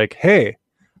then they were like, "Hey,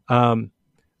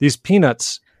 these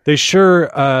peanuts, they sure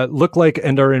look like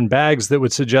and are in bags that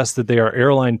would suggest that they are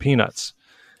airline peanuts."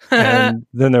 And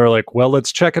then they were like, "Well,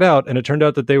 let's check it out." And it turned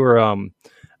out that they were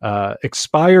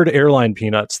expired airline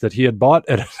peanuts that he had bought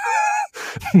at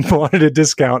a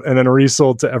discount and then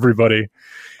resold to everybody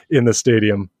in the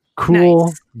stadium.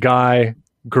 Cool guy,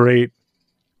 great,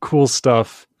 cool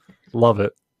stuff. Love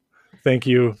it. Thank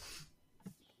you,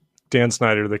 Dan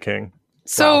Snyder, the king.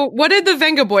 So what did the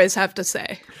Vengaboys have to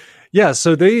say? Yeah,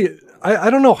 so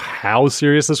I don't know how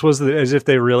serious this was, as if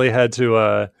they really had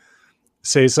to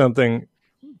say something.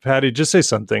 Patty, just say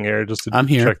something here, just to I'm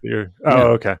here. Check that you're.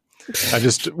 Oh, okay.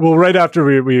 Right after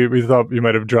we thought you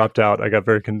might have dropped out, I got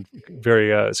very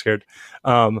scared.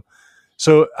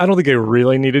 So I don't think they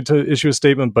really needed to issue a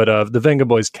statement, but the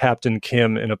Vengaboys Captain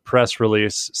Kim in a press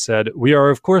release said, "We are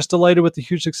of course delighted with the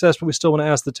huge success, but we still want to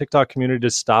ask the TikTok community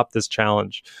to stop this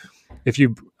challenge.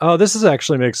 This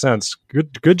actually makes sense.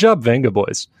 Good job, Venga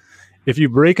Boys. If you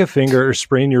break a finger or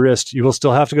sprain your wrist, you will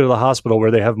still have to go to the hospital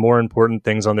where they have more important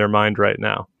things on their mind right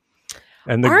now.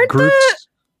 And aren't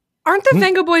the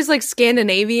Venga Boys like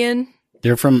Scandinavian?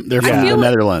 They're from the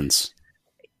Netherlands.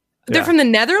 They're from the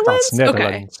Netherlands?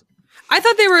 Okay. I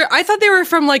thought they were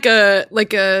from like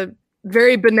a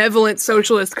very benevolent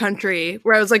socialist country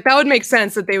where I was like, that would make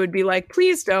sense that they would be like,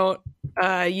 please don't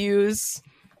use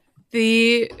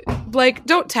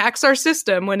don't tax our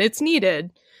system when it's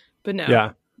needed. But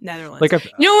no, Netherlands.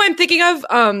 You know what I'm thinking of?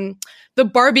 The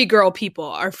Barbie girl people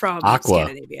are from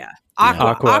Scandinavia.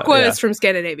 Aqua is from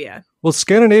Scandinavia. Well,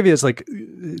 Scandinavia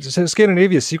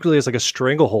secretly is like a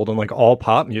stranglehold on like all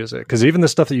pop music, because even the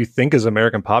stuff that you think is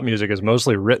American pop music is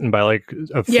mostly written by like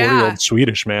a 4-year-old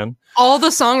Swedish man. All the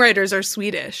songwriters are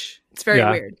Swedish. It's very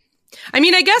weird. I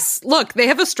mean, I guess, look, they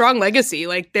have a strong legacy.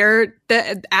 Like they're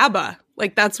the ABBA.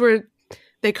 Like that's where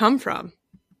they come from.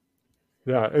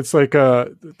 Yeah, it's like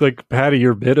Patty,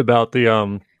 your bit about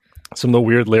the some of the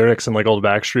weird lyrics in like old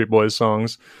Backstreet Boys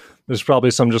songs. There's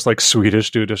probably some just like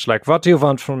Swedish dude just like, what do you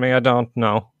want from me? I don't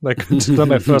know. Like, it's not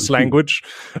my first language.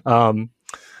 But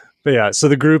yeah, so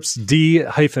the group's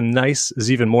D-nice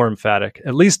is even more emphatic.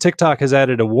 At least TikTok has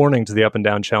added a warning to the up and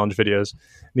down challenge videos.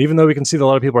 And even though we can see that a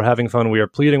lot of people are having fun, we are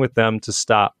pleading with them to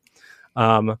stop.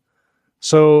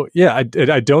 So yeah, I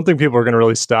don't think people are going to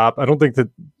really stop. I don't think that,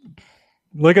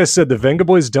 like I said, the Venga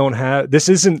Boys don't have, this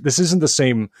isn't the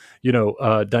same,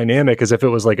 dynamic as if it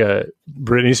was like a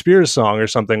Britney Spears song or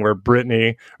something where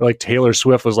Britney or like Taylor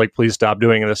Swift was like, please stop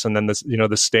doing this. And then this,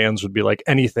 the stands would be like,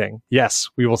 anything. Yes,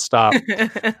 we will stop.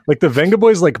 Like the Venga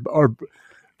Boys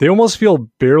they almost feel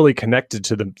barely connected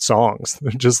to the songs.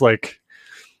 They're just like,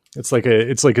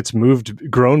 it's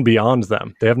grown beyond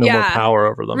them. They have no more power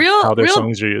over them. How their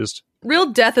songs are used.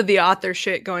 Real death of the author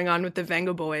shit going on with the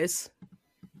Venga Boys.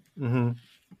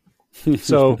 Mm-hmm.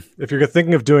 So if you're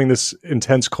thinking of doing this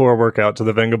intense core workout to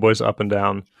the Venga Boys up and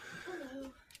down,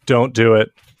 don't do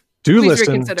it. Please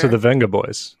listen to the Venga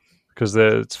Boys because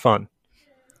it's fun.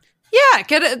 Yeah,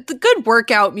 get the good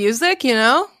workout music,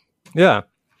 Yeah.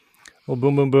 Well,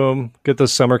 boom, boom, boom. Get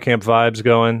those summer camp vibes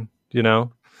going,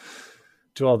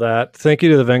 Do all that. Thank you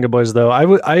to the Venga Boys, though.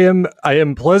 I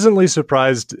am pleasantly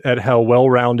surprised at how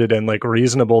well-rounded and like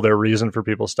reasonable their reason for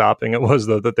people stopping it was,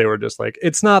 though, that they were just like,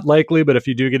 it's not likely, but if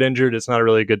you do get injured, it's not a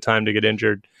really good time to get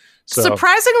injured. So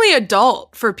surprisingly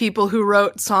adult for people who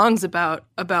wrote songs about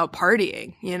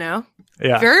partying, Yeah.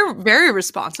 Very, very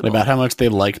responsible. About how much they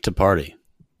like to party.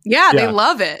 Yeah, they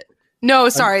love it. No,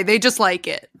 sorry, they just like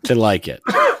it. They like it.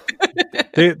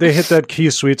 They hit that key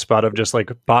sweet spot of just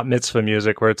like bat mitzvah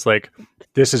music where it's like,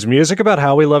 this is music about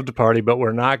how we love to party, but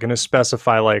we're not going to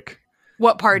specify like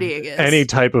what partying is. Any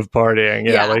type of partying.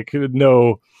 Yeah. Like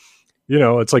no,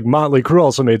 it's like Motley Crue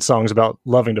also made songs about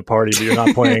loving to party, but you're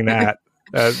not playing that.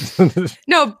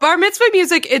 No, bar mitzvah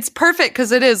music, it's perfect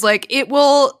because it is like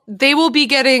they will be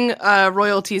getting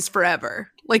royalties forever.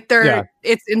 Like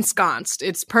it's ensconced.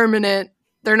 It's permanent.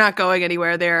 They're not going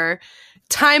anywhere. They're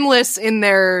timeless in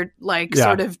their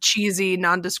sort of cheesy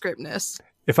nondescriptness.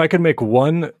 If I could make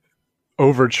one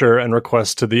overture and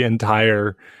request to the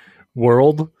entire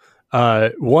world,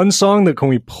 one song that can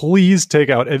we please take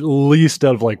out at least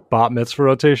out of like bat mitzvah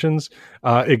rotations,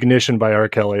 Ignition by R.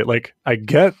 Kelly. Like I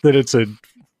get that it's a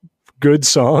good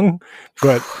song,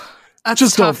 but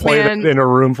just tough, don't play it in a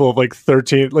room full of like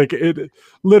 13, like it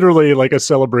literally like a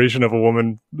celebration of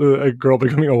a girl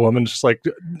becoming a woman. Just like,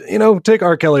 take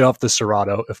R. Kelly off the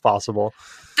Serato if possible.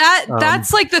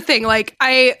 That's like the thing. Like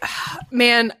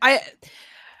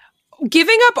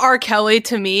giving up R. Kelly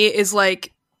to me is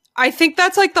like, I think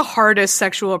that's like the hardest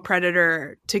sexual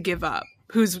predator to give up,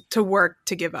 who's to work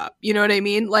to give up. You know what I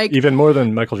mean? Like even more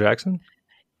than Michael Jackson?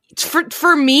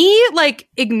 For me, like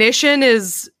Ignition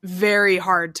is very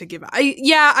hard to give up.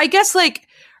 I guess like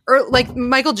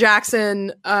Michael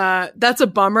Jackson, that's a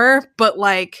bummer, but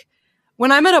like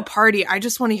when I'm at a party, I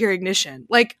just want to hear Ignition.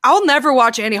 Like I'll never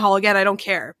watch Annie Hall again. I don't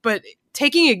care. But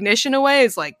taking Ignition away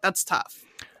is like, that's tough.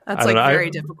 That's like very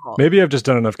difficult. Maybe I've just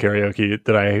done enough karaoke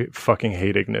that I fucking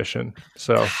hate Ignition.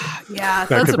 So yeah,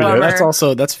 that's a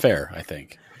bummer. That's fair, I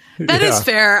think. That is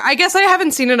fair. I guess I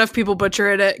haven't seen enough people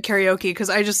butcher it at karaoke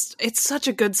because it's such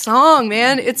a good song,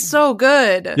 man. It's so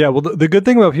good. Yeah, well, the good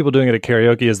thing about people doing it at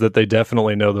karaoke is that they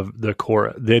definitely know the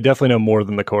chorus. They definitely know more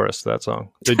than the chorus to that song.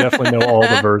 They definitely know all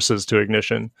the verses to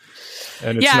Ignition.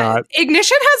 And it's not...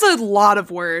 Ignition has a lot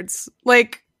of words.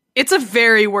 Like, it's a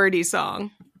very wordy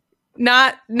song.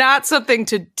 Not something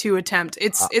to attempt.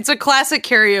 It's a classic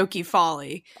karaoke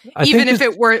folly, even if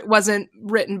it wasn't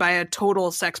written by a total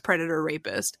sex predator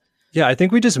rapist. Yeah, I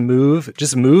think we just move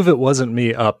It Wasn't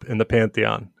Me up in the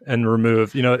pantheon and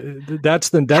remove, that's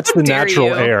the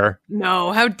natural air.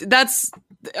 No,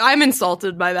 I'm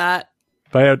insulted by that.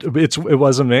 It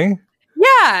Wasn't Me?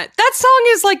 Yeah, that song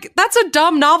is like, that's a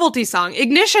dumb novelty song.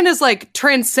 Ignition is like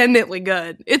transcendently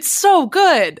good. It's so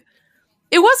good.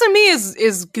 It Wasn't Me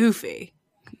is goofy.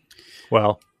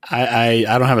 Well, I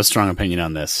don't have a strong opinion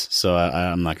on this, so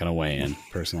I'm not going to weigh in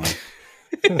personally.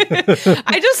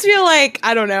 I just feel like,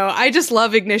 I don't know. I just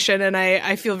love Ignition, and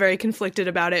I feel very conflicted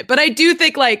about it. But I do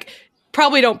think, like,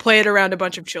 probably don't play it around a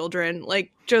bunch of children.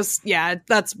 Like, just, yeah,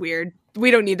 that's weird.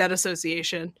 We don't need that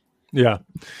association. Yeah.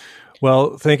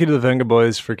 Well, thank you to the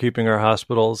Vengaboys for keeping our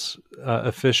hospitals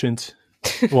efficient.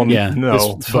 Well, yeah,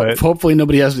 no, but hopefully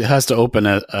nobody has to open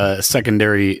a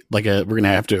secondary, we're going to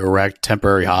have to erect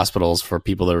temporary hospitals for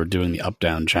people that are doing the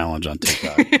up-down challenge on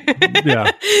TikTok. Yeah.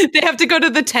 They have to go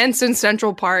to the tents in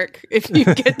Central Park if you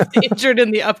get injured in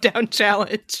the up-down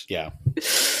challenge. Yeah.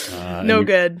 No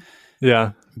good.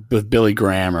 Yeah. With Billy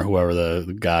Graham or whoever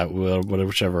the guy,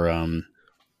 whichever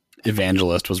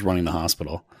evangelist was running the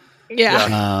hospital.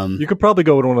 Yeah. You could probably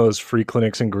go to one of those free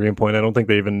clinics in Greenpoint. I don't think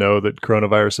they even know that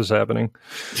coronavirus is happening.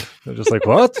 They're just like,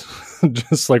 what?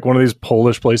 Just like one of these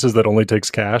Polish places that only takes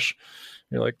cash.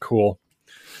 You're like, cool.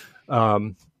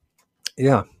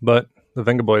 Yeah, but the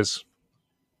Vengaboys,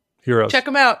 heroes. Check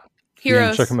them out.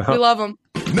 Heroes. Yeah, check them out. We love them.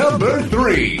 Number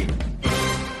 3.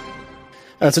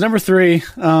 So number 3,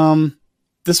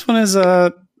 this one is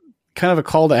kind of a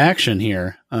call to action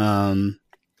here.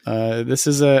 This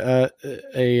is a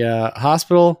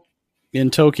hospital in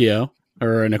Tokyo,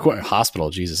 or an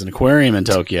aquarium in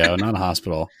Tokyo, not a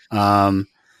hospital.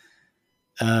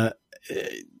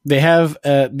 They have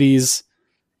these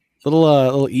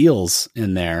little eels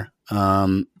in there.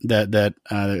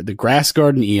 The grass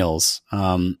garden eels.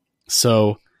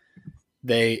 So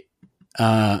they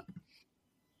they're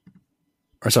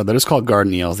just called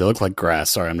garden eels. They look like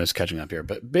grass. Sorry, I'm just catching up here.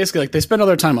 But basically, like, they spend all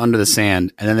their time under the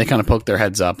sand, and then they kind of poke their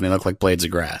heads up, and they look like blades of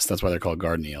grass. That's why they're called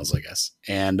garden eels, I guess.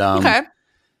 And okay.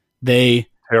 They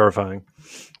terrifying.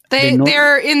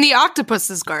 They're in the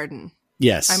octopus's garden.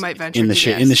 Yes, I might venture in to the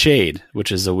guess. in the shade,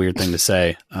 which is a weird thing to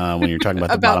say when you're talking about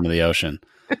the bottom of the ocean.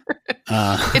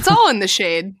 It's all in the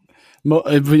shade.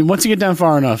 Once you get down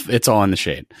far enough, it's all in the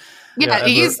shade. Yeah,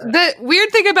 the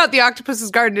weird thing about the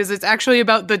octopus's garden is it's actually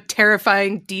about the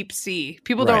terrifying deep sea.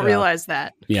 People don't realize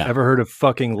that. Yeah. Ever heard of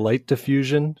fucking light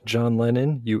diffusion, John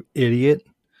Lennon? You idiot.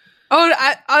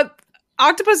 Oh,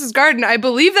 Octopus's Garden, I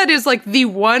believe that is like the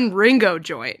one Ringo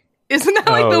joint. Isn't that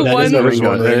like the one?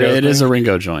 It is a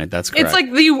Ringo joint. That's correct. It's like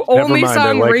the only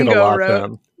song Ringo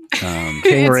wrote.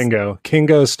 King Ringo,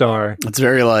 Kingo Star. It's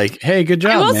very like, hey, good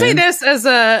job. I will man. say this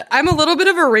I'm a little bit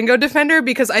of a Ringo defender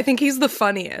because I think he's the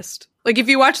funniest. Like, if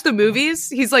you watch the movies,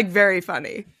 he's like very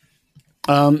funny.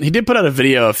 He did put out a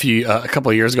video a couple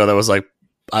of years ago that was like,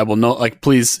 I will no, like,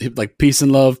 please, like, peace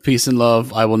and love.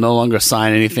 I will no longer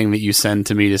sign anything that you send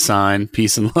to me to sign.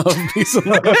 Peace and love. Peace and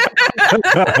love.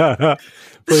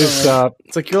 Please stop.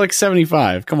 It's like, you're like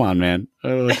 75. Come on, man.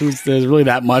 There's really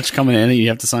that much coming in and you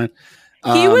have to sign.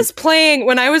 He was playing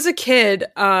when I was a kid.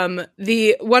 One of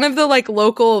the like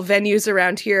local venues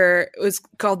around here was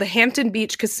called the Hampton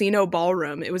Beach Casino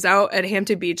Ballroom. It was out at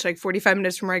Hampton Beach, like 45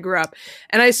 minutes from where I grew up.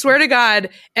 And I swear to God,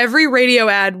 every radio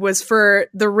ad was for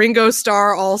the Ringo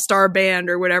Starr All-Star Band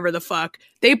or whatever the fuck.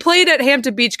 They played at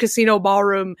Hampton Beach Casino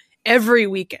Ballroom every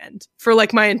weekend for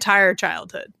like my entire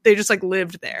childhood. They just like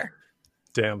lived there.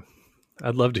 Damn,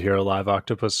 I'd love to hear a live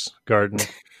Octopus Garden.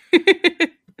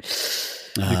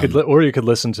 You could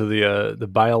listen to the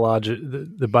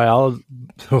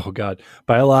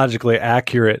biologically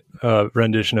accurate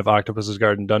rendition of Octopus's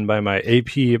Garden done by my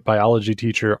AP biology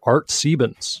teacher Art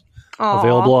Siebens.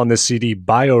 Available on this CD,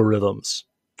 Biorhythms.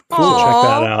 Cool. Check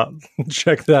that out.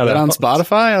 Check that out on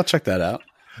Spotify. I'll check that out.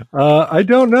 I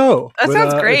don't know. That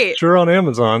sounds great. Sure, on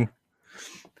Amazon.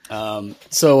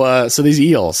 So these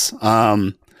eels.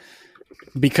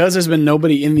 Because there's been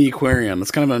nobody in the aquarium,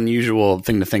 it's kind of an unusual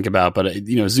thing to think about, but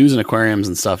zoos and aquariums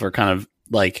and stuff are kind of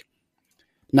like,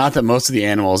 not that most of the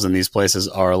animals in these places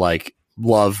are like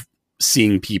love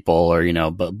seeing people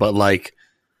or, but like,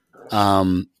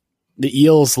 the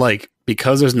eels, like,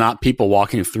 because there's not people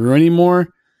walking through anymore,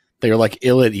 they're like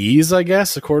ill at ease, I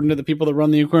guess, according to the people that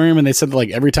run the aquarium. And they said that, like,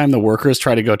 every time the workers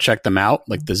try to go check them out,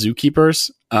 like the zookeepers,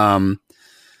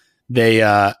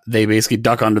 they basically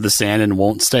duck under the sand and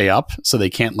won't stay up, so they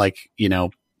can't give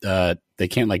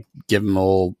them a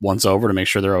little once over to make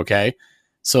sure they're okay.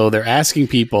 So they're asking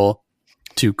people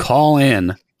to call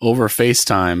in over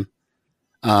FaceTime,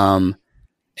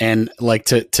 and like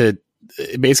to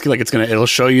basically, like, it'll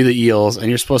show you the eels, and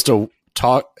you're supposed to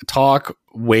talk,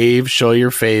 wave, show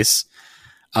your face.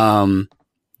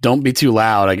 Don't be too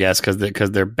loud, I guess, because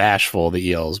they're bashful, the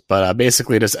eels. But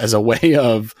basically, just as a way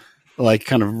of like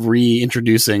kind of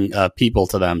reintroducing people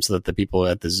to them, so that the people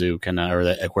at the zoo can or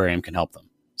the aquarium can help them.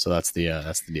 So that's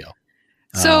the deal.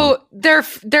 So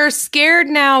they're scared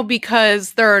now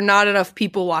because there are not enough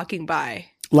people walking by.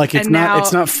 Like it's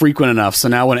not frequent enough. So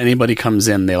now when anybody comes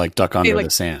in, they like duck under the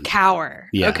sand, cower.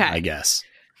 Yeah, okay. I guess.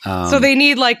 So they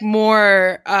need like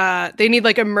more. They need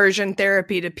like immersion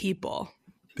therapy to people.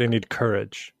 They need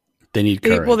courage. They need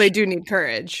courage. Well, they do need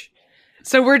courage.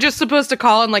 So we're just supposed to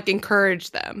call and like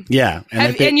encourage them. Yeah,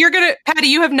 and you're gonna, Patty.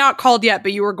 You have not called yet,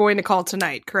 but you were going to call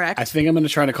tonight, correct? I think I'm going to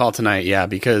try to call tonight. Yeah,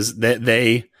 because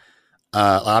they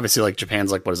obviously like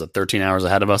Japan's like, what is it, 13 hours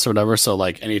ahead of us or whatever. So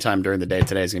like anytime during the day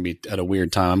today is going to be at a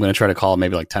weird time. I'm going to try to call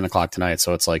maybe like 10 o'clock tonight.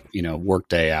 So it's like,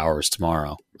 workday hours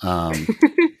tomorrow.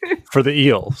 For the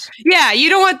eels. Yeah, you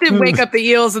don't want to wake up the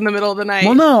eels in the middle of the night.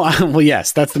 Well, no. Well,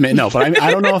 yes, that's the no, but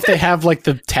I don't know if they have like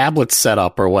the tablets set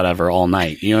up or whatever all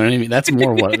night. You know what I mean? That's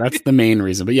more that's the main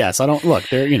reason. But yes, I don't look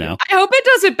there. I hope it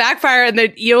doesn't backfire and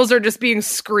the eels are just being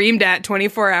screamed at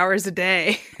 24 hours a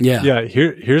day. Yeah. Yeah.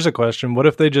 Here's a question. What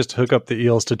if they just hook up the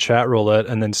eels to chat roulette?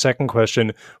 And then second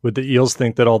question, would the eels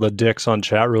think that all the dicks on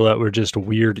chat roulette were just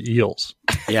weird eels?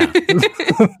 Yeah.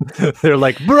 They're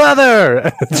like,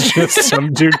 brother! It's just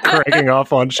some dude cranking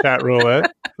off on chat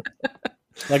roulette.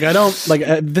 Like, I don't, like,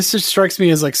 this just strikes me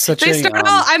as like such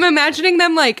I'm imagining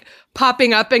them like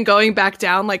popping up and going back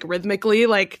down like rhythmically,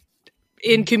 like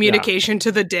in communication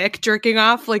to the dick jerking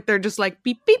off. Like they're just like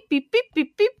beep, beep, beep, beep,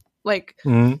 beep, beep. Like,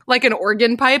 like an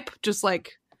organ pipe, just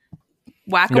like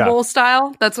whack-a-mole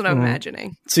style. That's what I'm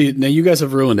imagining. See, now you guys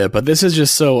have ruined it, but this is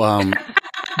just so,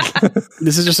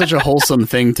 this is just such a wholesome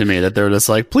thing to me that they're just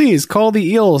like, please call the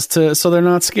eels so they're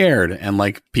not scared. And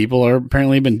like people are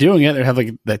apparently been doing it. They have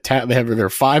like they have there are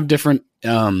 5 different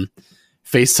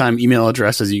FaceTime email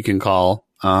addresses you can call.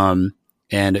 And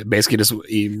it basically just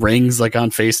rings like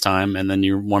on FaceTime, and then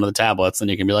you're one of the tablets, and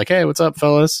you can be like, hey, what's up,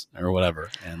 fellas? Or whatever.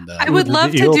 And I would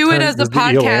love to do it as a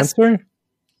podcast.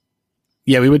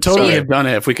 Yeah, we would totally have done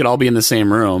it if we could all be in the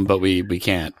same room, but we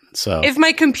can't. So if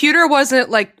my computer wasn't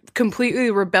like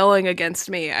completely rebelling against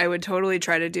me, I would totally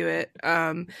try to do it.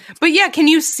 But yeah, can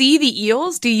you see the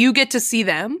eels? Do you get to see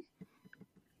them?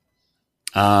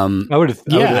 I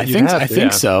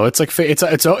think so. It's like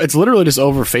it's literally just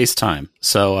over FaceTime.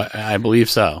 So I believe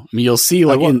so. I mean, you'll see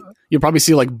like you'll probably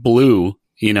see like blue,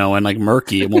 and like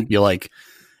murky. It won't be like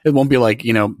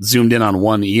zoomed in on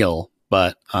one eel,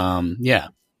 but yeah.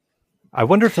 I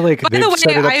wonder if they've set it up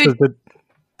so that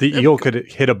the eel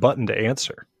could hit a button to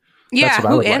answer. Yeah,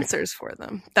 who answers for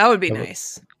them? That would be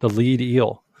nice. The lead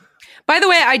eel. By the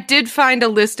way, I did find a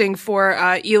listing for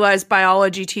Eli's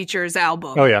biology teacher's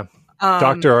album. Oh yeah,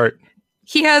 Dr. Art.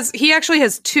 He actually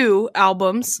has 2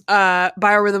 albums,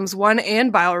 Biorhythms 1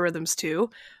 and Biorhythms 2.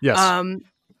 Yes.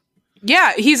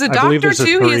 Yeah, he's a doctor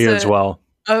too. He's as well.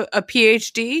 A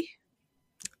PhD.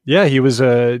 Yeah, he was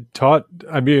taught.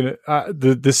 I mean,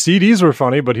 the CDs were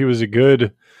funny, but he was he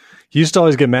used to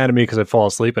always get mad at me because I'd fall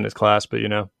asleep in his class. But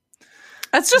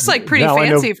that's just like pretty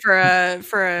fancy for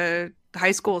a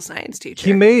high school science teacher.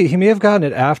 He may have gotten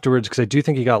it afterwards because I do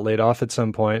think he got laid off at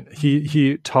some point.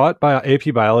 He taught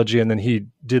AP biology, and then he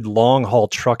did long haul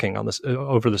trucking on this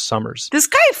over the summers. This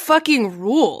guy fucking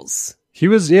rules.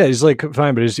 He's like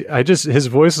fine, but his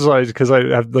voice is always, because I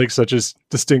have like such a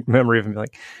distinct memory of him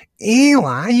like,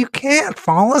 Eli, you can't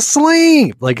fall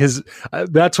asleep. Like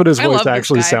that's what his voice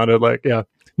actually sounded like. Yeah.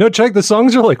 No, check, the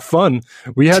songs are like fun.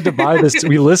 We had to buy this.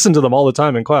 We listened to them all the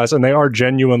time in class, and they are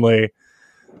genuinely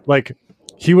like,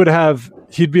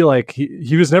 he'd be like,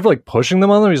 he was never like pushing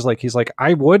them on them. He's like,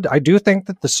 I do think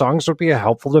that the songs would be a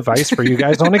helpful device for you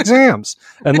guys on exams.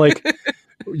 And like,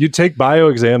 you take bio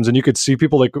exams and you could see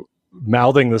people like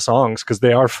mouthing the songs because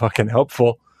they are fucking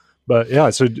helpful. But yeah,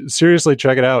 so seriously,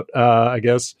 check it out. I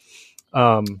guess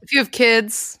if you have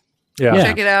kids,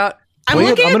 check it out. I'm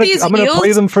gonna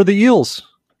play them for the eels.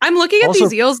 I'm looking at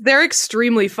these eels. They're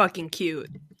extremely fucking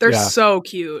cute. They're so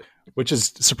cute. Which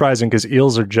is surprising because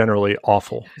eels are generally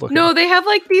awful looking. No, they have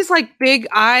like these like big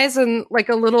eyes and like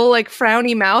a little like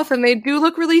frowny mouth, and they do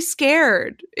look really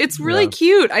scared. It's really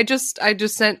cute. I just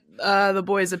sent the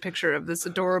boys a picture of this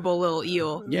adorable little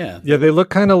eel. Yeah, they look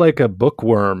kind of like a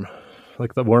bookworm,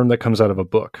 like the worm that comes out of a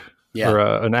book or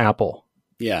an apple.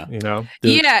 Yeah,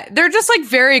 they're just like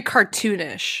very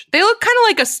cartoonish. They look kind of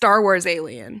like a Star Wars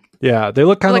alien. Yeah, they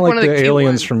look kind of like the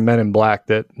aliens from Men in Black,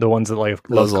 the ones that like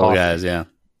those little guys. Yeah.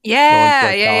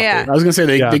 Yeah. I was gonna say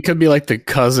they could be like the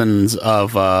cousins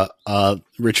of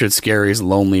Richard Scarry's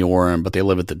Lonely Worm, but they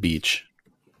live at the beach.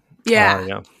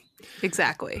 Yeah.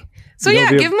 Exactly. So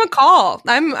yeah, give them a call.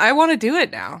 I want to do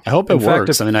it now. I hope it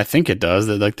works. I mean, I think it does.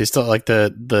 Like they still like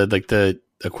the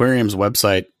aquarium's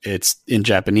website. It's in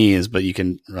Japanese, but you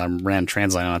can ran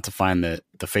Translate on it to find the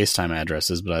FaceTime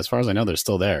addresses. But as far as I know, they're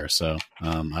still there. So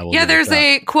I will. Yeah, there's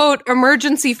a quote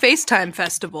emergency FaceTime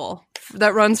festival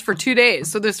that runs for 2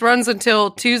 days. So this runs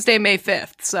until Tuesday, May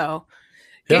 5th. So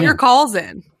get your calls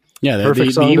in. Yeah,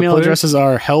 the email addresses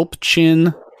are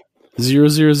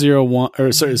helpchin0001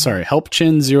 or sorry,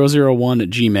 helpchin001 at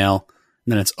Gmail.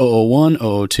 And then it's 001,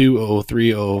 002,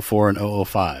 003, 004, and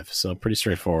 005. So pretty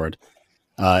straightforward.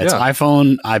 It's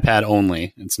iPhone, iPad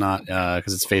only. It's not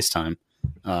because it's FaceTime.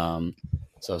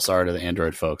 So sorry to the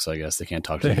Android folks. I guess they can't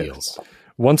talk to the heels.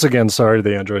 Once again, sorry to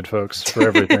the Android folks for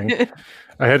everything.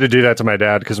 I had to do that to my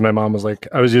dad because my mom was like,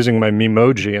 I was using my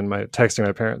Memoji and texting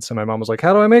my parents, and my mom was like,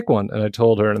 "How do I make one?" And I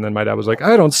told her, and then my dad was like,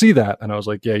 "I don't see that," and I was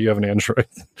like, "Yeah, you have an Android."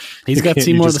 He's got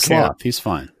Seymour the Sloth. He's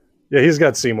fine. Yeah, he's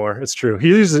got Seymour. It's true. He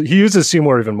uses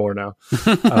Seymour even more now.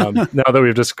 Now that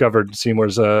we've discovered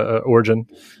Seymour's origin.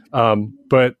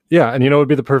 But yeah, and you know what would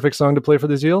be the perfect song to play for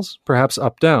these eels? Perhaps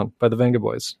 "Up Down" by the Venga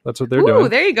Boys. That's what they're doing.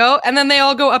 There you go. And then they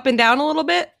all go up and down a little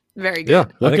bit. Very good. Yeah,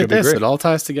 look at this. It all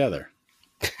ties together.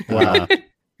 Wow.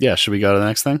 Yeah, should we go to the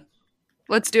next thing?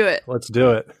 Let's do it. Let's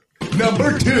do it.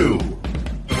 Number 2.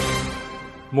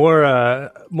 More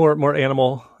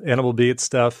animal beat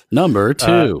stuff. Number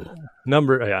 2.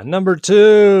 Number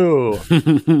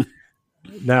 2.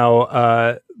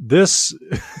 Now, this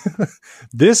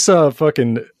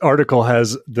fucking article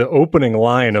has the opening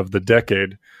line of the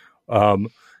decade.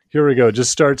 Here we go.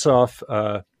 Just starts off.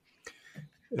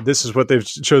 This is what they've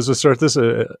chosen to start this.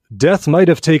 Death might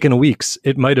have taken weeks.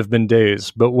 It might have been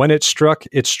days. But when it struck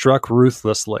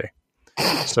ruthlessly.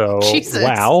 So, Jesus.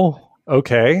 Wow.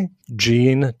 Okay.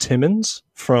 Gene Timmons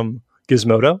from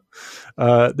Gizmodo.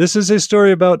 This is a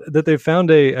story about that they found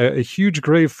a huge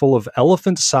grave full of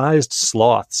elephant-sized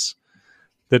sloths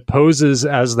that poses,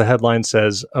 as the headline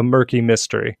says, a murky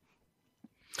mystery.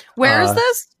 Where is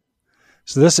this?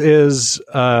 So this is...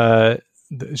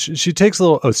 she takes a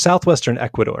little southwestern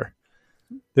Ecuador.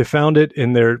 They found it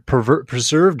in their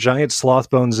preserved giant sloth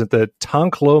bones at the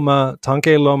Tanque Loma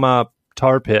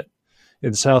tar pit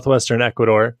in southwestern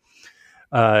Ecuador.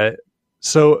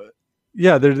 So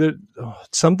yeah,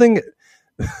 something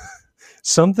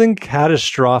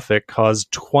catastrophic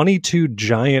caused 22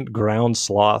 giant ground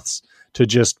sloths to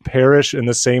just perish in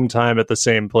the same time at the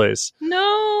same place.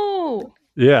 No.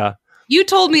 Yeah. You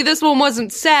told me this one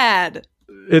wasn't sad.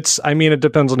 It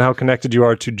depends on how connected you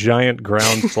are to giant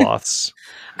ground sloths.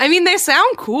 I mean, they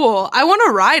sound cool. I want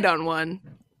to ride on one.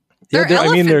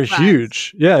 They're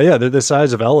huge. Yeah, they're the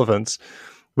size of elephants,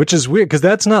 which is weird because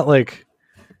that's not like.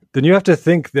 Then you have to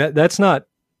think that's not,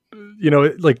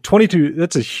 like 22.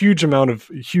 That's a huge amount of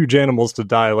huge animals to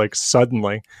die like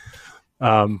suddenly.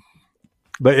 But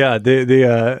yeah,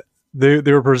 they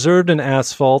were preserved in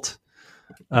asphalt.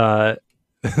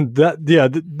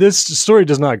 This story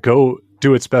does not do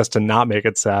its best to not make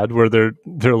it sad, where they're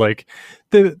like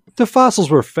the fossils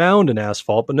were found in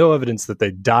asphalt, but no evidence that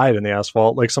they died in the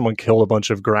asphalt. Like someone killed a bunch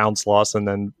of ground sloths and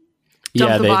then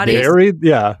dumped the bodies. Buried.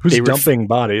 Yeah, who's dumping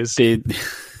bodies?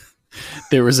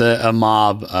 There was a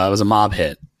mob. It was a mob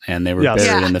hit, and they were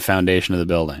buried in the foundation of the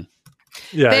building.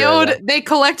 Yeah, they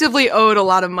collectively owed a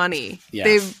lot of money. Yeah.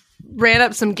 They ran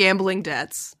up some gambling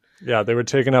debts. Yeah, they were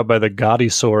taken out by the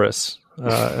Gaudisaurus,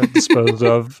 disposed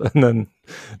of, and then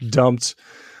dumped.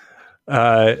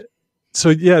 So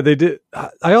yeah, they did.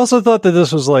 I also thought that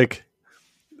this was like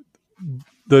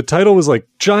the title was like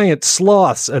giant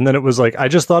sloths, and then it was like I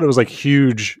just thought it was like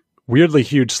huge, weirdly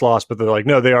huge sloths, but they're like,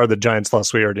 no, they are the giant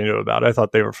sloths we already knew about. I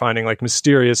thought they were finding like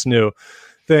mysterious new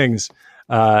things.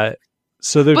 So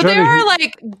they're trying to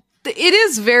like, it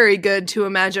is very good to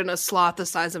imagine a sloth the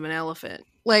size of an elephant,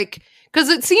 like because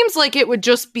it seems like it would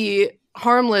just be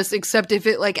harmless, except if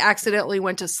it like accidentally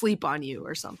went to sleep on you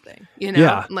or something, and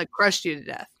like crushed you to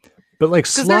death. But like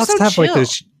sloths have chill. Like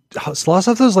this. Sloths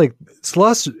have those like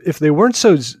sloths. If they weren't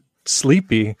so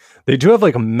sleepy, they do have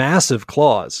like massive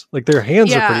claws. Like their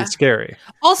hands are pretty scary.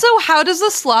 Also, how does a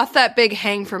sloth that big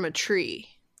hang from a tree?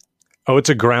 Oh, it's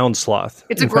a ground sloth.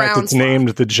 It's sloth. Named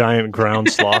the giant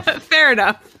ground sloth. Fair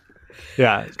enough.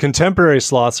 Yeah, contemporary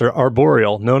sloths are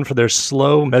arboreal, known for their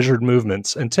slow, measured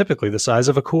movements, and typically the size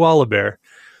of a koala bear.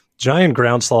 Giant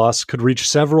ground sloths could reach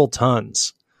several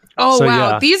tons. Oh, so,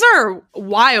 wow. Yeah. These are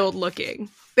wild looking.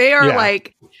 They are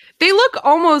like, they look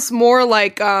almost more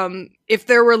like if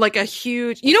there were like a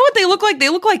huge, you know what they look like? They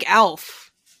look like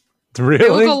Alf.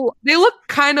 Really? They look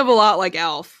kind of a lot like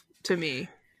Alf to me.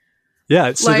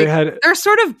 Yeah, so like, they're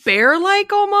sort of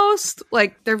bear-like almost.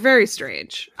 Like, they're very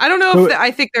strange. I don't know if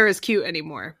I think they're as cute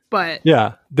anymore, but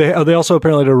yeah, they also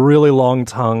apparently had a really long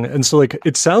tongue, and so like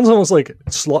it sounds almost like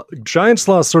giant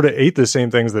sloths sort of ate the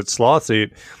same things that sloths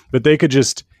eat, but they could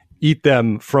just eat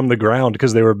them from the ground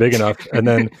because they were big enough, and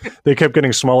then they kept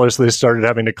getting smaller, so they started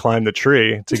having to climb the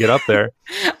tree to get up there.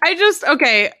 I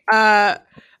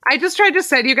just tried to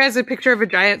send you guys a picture of a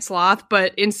giant sloth,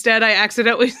 but instead I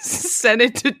accidentally sent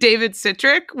it to David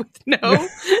Citrick with no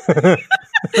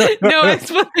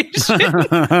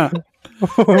explanation.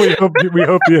 we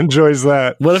hope he enjoys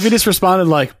that. What if he just responded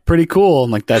like, pretty cool,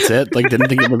 and like, that's it? Like, didn't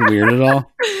think it was weird at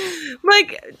all?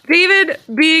 Like, David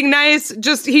being nice,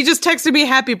 he just texted me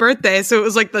happy birthday, so it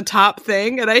was like the top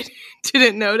thing, and I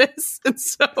didn't notice. And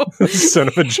so son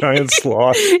of a giant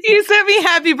sloth. He sent me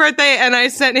happy birthday, and I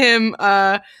sent him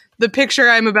the picture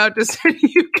I'm about to send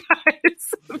you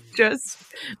guys of just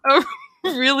a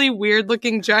really weird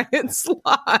looking giant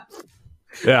sloth.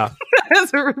 Yeah.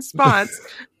 As a response.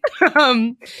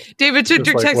 David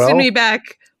Citrick texted me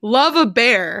back, love a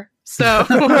bear. So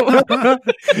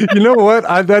you know what?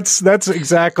 That's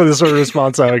exactly the sort of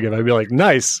response I would give. I'd be like,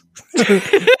 nice.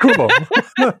 Cool.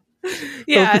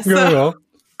 Yeah. So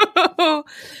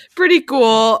pretty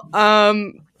cool.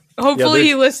 Hopefully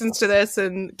he listens to this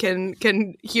and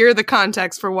can hear the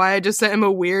context for why I just sent him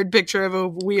a weird picture of a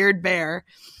weird bear.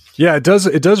 Yeah, it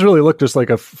does really look just like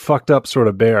a fucked up sort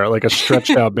of bear, like a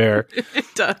stretched out bear. It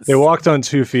does. They walked on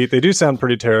 2 feet. They do sound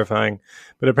pretty terrifying.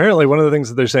 But apparently one of the things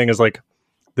that they're saying is like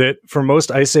that for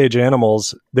most Ice Age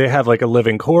animals, they have like a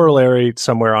living corollary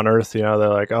somewhere on Earth. You know, they're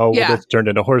like, oh, well, this turned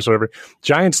into a horse or whatever.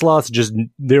 Giant sloths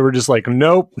they were just like,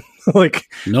 nope, like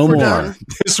no more. Done.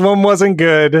 This one wasn't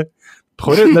good.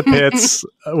 Put it in the pits.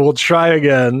 We'll try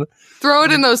again. Throw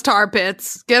it in those tar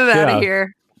pits. Get it out of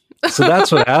here. So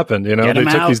that's what happened. You know, they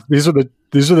took these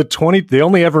are the 20. They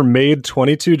only ever made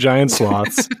 22 giant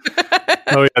sloths.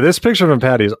 Oh yeah, this picture of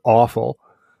Patty is awful.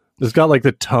 It's got like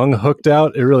the tongue hooked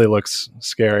out. It really looks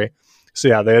scary. So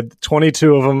yeah, they had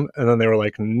 22 of them, and then they were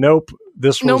like, "Nope,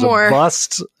 this was a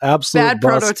bust. Absolute bad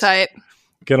bust. Prototype.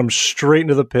 Get them straight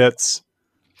into the pits."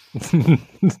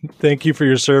 Thank you for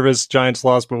your service, giant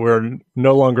sloths, but we're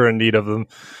no longer in need of them.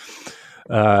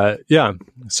 Yeah,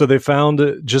 so they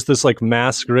found just this like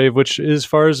mass grave, which, as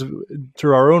far as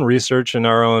through our own research and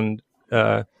our own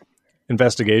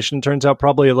investigation, turns out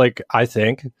probably like I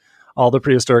think. All the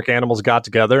prehistoric animals got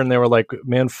together and they were like,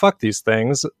 man, fuck these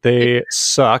things. They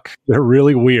suck. They're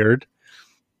really weird.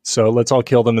 So let's all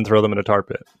kill them and throw them in a tar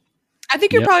pit. I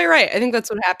think you're probably right. I think that's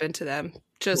what happened to them.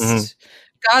 Just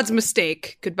God's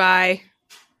mistake. Goodbye.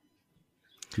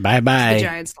 Bye-bye. The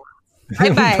giants.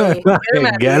 Bye-bye.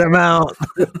 Get him out.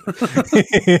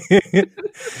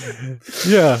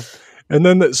 Yeah. And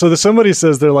then, somebody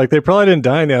says they're like, they probably didn't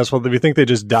die in the asphalt. We think they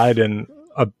just died in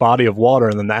a body of water,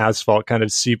 and then the asphalt kind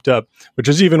of seeped up, which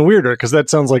is even weirder because that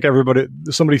sounds like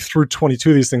somebody threw 22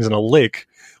 of these things in a lake,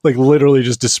 like literally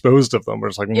just disposed of them. Where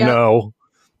it's like, no,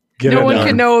 no one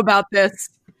can know about this.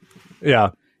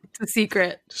 Yeah, it's a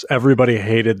secret. Just everybody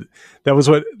hated.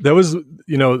 Everyone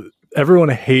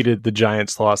hated the giant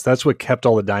sloths. That's what kept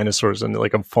all the dinosaurs in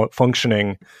like a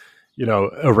functioning,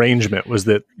 arrangement, was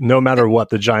that no matter what,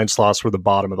 the giant sloths were the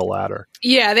bottom of the ladder.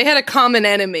 Yeah, they had a common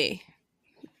enemy.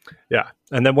 Yeah,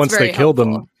 and then once they killed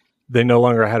them, they no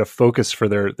longer had a focus for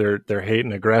their hate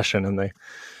and aggression, and they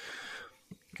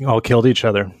all killed each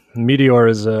other. Meteor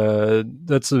is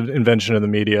that's an invention of the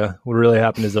media. What really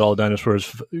happened is that all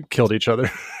dinosaurs killed each other.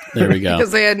 There we go.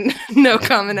 Because they had no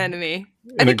common enemy.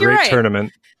 In a great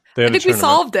tournament. I think we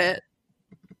solved it.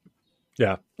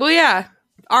 Yeah. Well, yeah.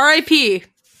 R.I.P.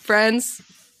 friends.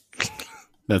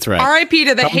 That's right. R.I.P.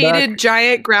 to the hated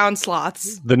giant ground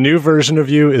sloths. The new version of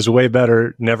you is way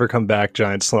better. Never come back,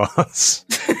 giant sloths.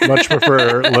 Much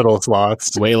prefer little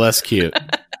sloths. Way less cute.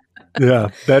 Yeah,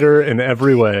 better in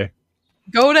every way.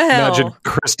 Go to hell. Imagine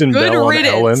Kristen Bell on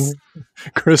Ellen.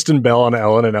 Kristen Bell on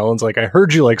Ellen, and Ellen's like, I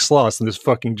heard you like sloths, and this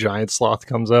fucking giant sloth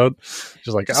comes out.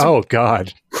 She's like, oh,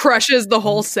 God. Crushes the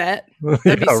whole set.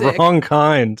 That'd be sick. Wrong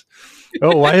kind.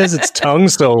 Oh, why is its tongue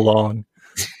so long?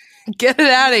 Get it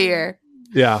out of here.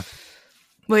 Yeah.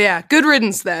 Well, yeah. Good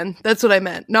riddance then. That's what I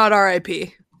meant. Not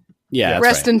R.I.P. Yeah.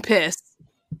 Rest in piss.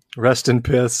 Rest in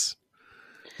piss.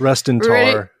 Rest in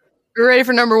tar. We're ready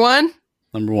for number one?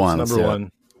 Number one. Number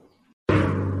one.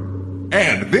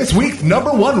 And this week's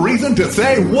number one reason to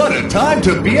say what a time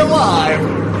to be alive.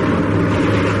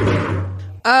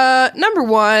 Number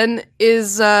one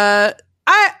is I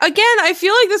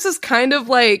feel like this is kind of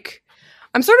like,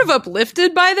 I'm sort of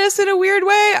uplifted by this in a weird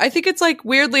way. I think it's like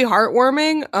weirdly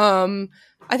heartwarming.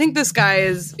 I think this guy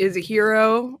is a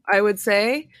hero, I would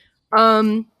say.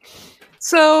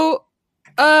 So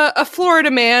a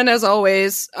Florida man, as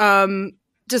always,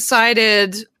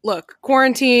 decided, look,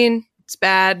 quarantine, it's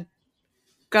bad.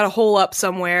 Got to hole up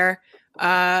somewhere.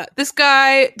 This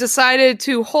guy decided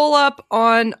to hole up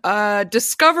on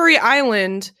Discovery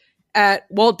Island at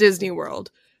Walt Disney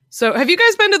World. So have you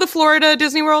guys been to the Florida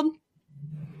Disney World?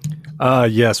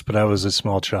 Yes, but I was a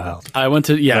small child. I went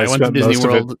to Disney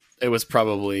World. It was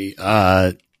probably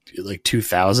like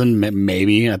 2000,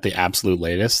 maybe at the absolute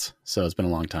latest. So it's been a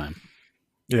long time.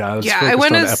 Yeah, I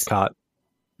went as Epcot.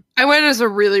 I went as a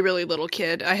really, really little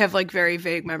kid. I have like very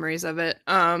vague memories of it.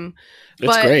 But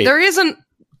great. there is an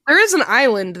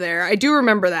island there. I do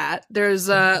remember that. There's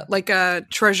like a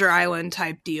Treasure Island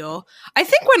type deal. I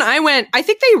think when I went, I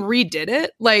think they redid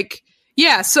it. Like,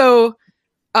 yeah, so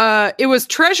it was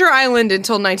Treasure Island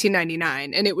until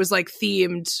 1999, and it was like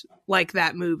themed like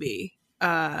that movie.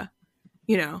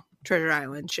 Treasure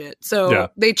Island shit. So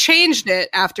they changed it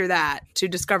after that to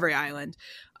Discovery Island.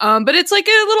 But it's like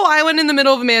a little island in the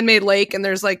middle of a man-made lake, and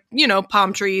there's like,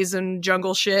 palm trees and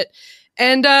jungle shit.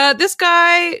 And this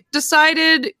guy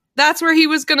decided that's where he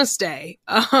was going to stay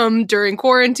during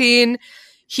quarantine.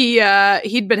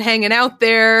 He'd been hanging out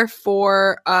there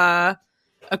for a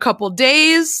couple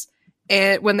days,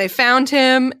 and when they found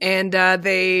him, and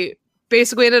they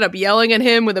basically ended up yelling at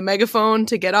him with a megaphone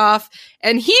to get off.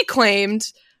 And he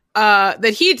claimed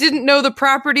that he didn't know the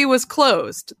property was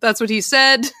closed. That's what he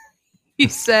said. He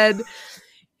said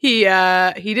he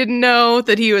didn't know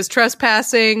that he was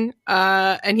trespassing,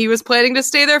 and he was planning to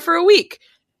stay there for a week.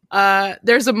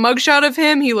 There's a mugshot of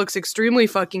him. He looks extremely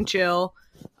fucking chill,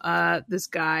 this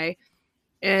guy.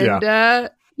 And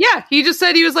he just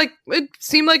said he was like, it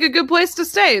seemed like a good place to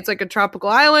stay. It's like a tropical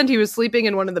island. He was sleeping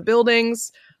in one of the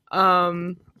buildings.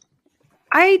 I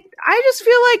just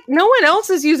feel like no one else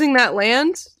is using that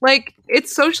land. Like,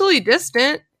 it's socially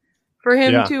distant for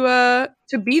him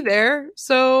to be there.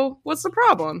 So what's the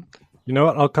problem? You know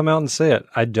what? I'll come out and say it.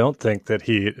 I don't think that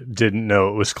he didn't know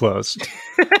it was closed.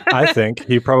 I think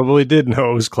he probably did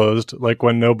know it was closed, like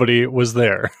when nobody was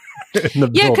there.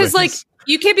 Because like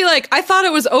you can't be like, I thought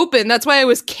it was open. That's why I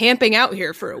was camping out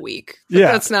here for a week.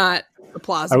 That's not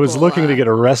plausible. I was looking to get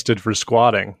arrested for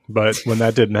squatting, but when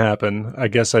that didn't happen, I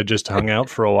guess I just hung out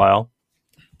for a while.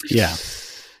 Yeah.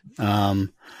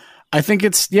 I think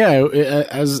it's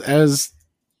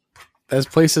as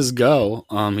places go,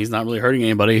 he's not really hurting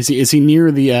anybody. Is he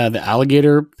near the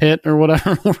alligator pit or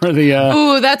whatever?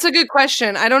 Ooh, that's a good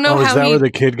question. I don't know how. Is that where the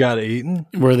kid got eaten?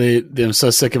 Where I'm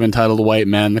so sick of entitled white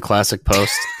men, the classic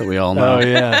post that we all know. Oh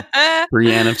yeah,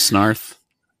 Brienne of Snarth.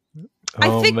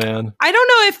 Man, I don't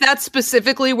know if that's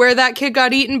specifically where that kid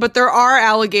got eaten, but there are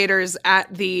alligators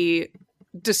at the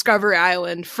Discovery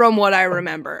Island, from what I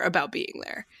remember about being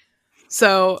there.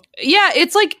 So, yeah,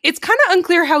 it's kind of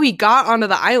unclear how he got onto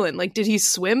the island. Like, did he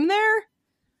swim there?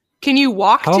 Can you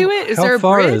walk to it? Is there a bridge? How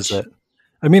far is it?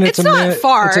 I mean, it's not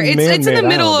far. It's in the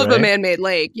middle island, of a man-made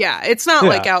lake. Yeah, it's not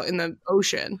like out in the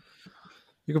ocean.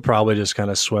 You could probably just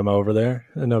kind of swim over there.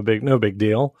 No big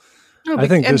deal. I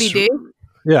think MBD.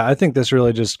 I think this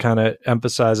really just kind of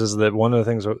emphasizes that one of the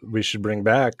things that we should bring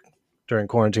back during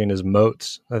quarantine is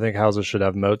moats. I think houses should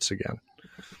have moats again.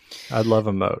 I'd love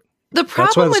a moat.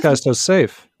 That's why this guy's so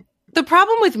safe. The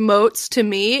problem with moats to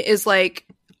me is think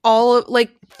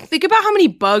about how many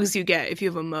bugs you get if you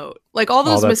have a moat. Like all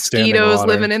those mosquitoes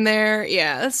living in there.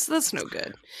 Yeah, that's no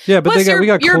good. Yeah, but we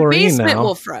got chlorine now. Your basement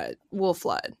will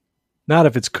flood. Not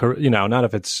if it's not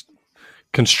if it's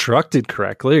constructed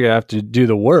correctly. You have to do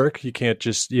the work. You can't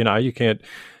just you can't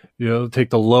take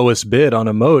the lowest bid on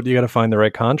a moat. You got to find the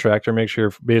right contractor. Make sure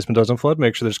your basement doesn't flood.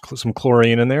 Make sure there's some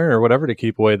chlorine in there or whatever to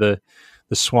keep away the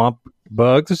swamp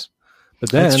bugs. But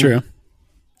then, that's true.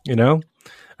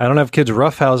 I don't have kids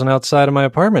roughhousing outside of my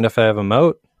apartment if I have a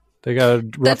moat. They got a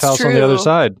roughhouse on the other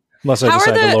side, unless I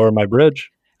decide to lower my bridge.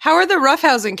 How are the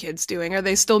roughhousing kids doing? Are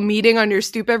they still meeting on your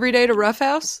stoop every day to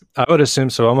roughhouse? I would assume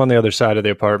so. I'm on the other side of the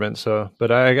apartment,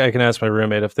 but I can ask my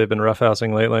roommate if they've been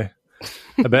roughhousing lately.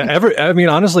 I bet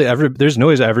honestly, there's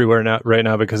noise everywhere right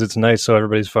now because it's nice, so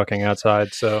everybody's fucking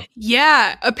outside. So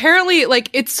yeah, apparently,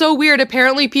 it's so weird.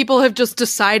 Apparently, people have just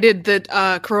decided that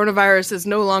coronavirus is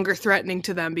no longer threatening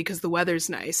to them because the weather's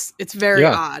nice. It's very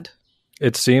odd.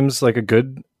 It seems like a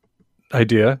good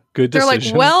idea, good decision.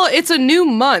 They're like, well, it's a new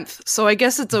month, so I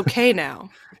guess it's okay now.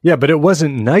 Yeah, but it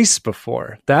wasn't nice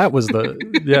before. That was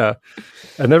the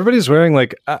and everybody's wearing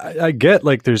I get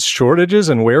there's shortages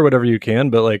and wear whatever you can,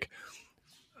 but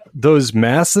those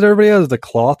masks that everybody has, the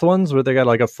cloth ones where they got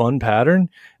a fun pattern.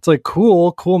 It's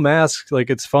cool mask.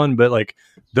 It's fun, but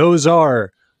those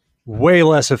are way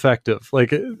less effective.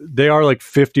 Like they are like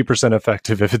 50%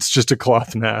 effective if it's just a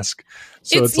cloth mask.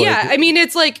 So it's yeah, I mean,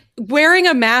 it's like wearing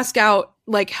a mask out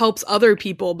like helps other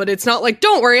people, but it's not like,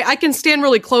 don't worry, I can stand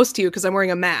really close to you because I'm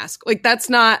wearing a mask. Like that's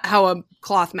not how a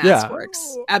cloth mask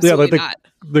works. Absolutely not.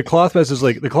 The cloth mask is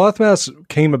like, the cloth mask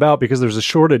came about because there's a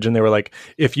shortage, and they were like,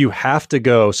 if you have to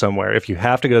go somewhere, if you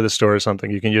have to go to the store or something,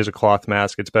 you can use a cloth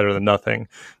mask. It's better than nothing.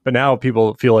 But now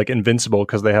people feel like invincible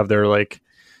because they have their like,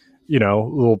 you know,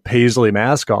 little paisley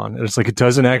mask on. And it's like, it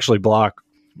doesn't actually block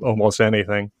almost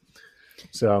anything.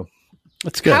 So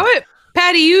that's good.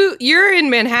 Patty, you're in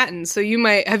Manhattan, so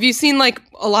have you seen like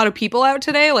a lot of people out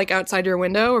today, like outside your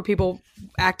window, or people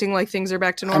acting like things are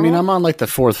back to normal? I mean, I'm on like the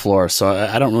 4th floor, so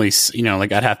I don't really, you know,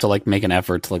 like I'd have to like make an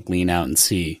effort to like lean out and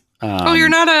see. You're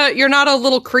not a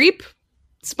little creep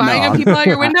spying on people out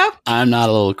your window? I'm not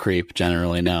a little creep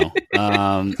generally. No,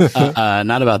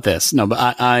 not about this. No,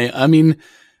 but I mean,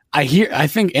 I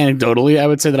think anecdotally, I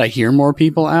would say that I hear more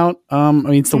people out. I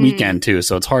mean, it's the weekend too,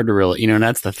 so it's hard to really, you know, and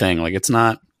that's the thing. Like, it's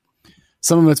not.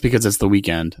 Some of it's because it's the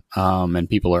weekend, and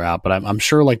people are out. But I'm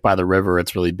sure, like by the river,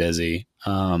 it's really busy.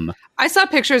 I saw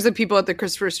pictures of people at the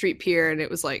Christopher Street Pier, and it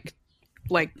was like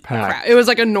it was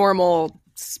like a normal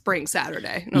spring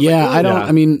Saturday. Yeah, like,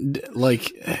 I mean,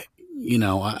 like, you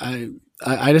know,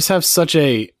 I just have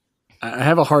I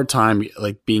have a hard time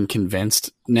like being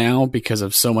convinced now because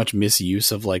of so much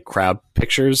misuse of like crowd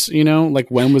pictures, you know, like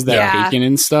when was that taken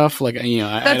and stuff? Like, you know,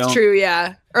 that's true.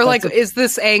 Yeah. Or like, is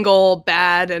this angle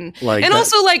bad? And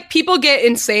also like people get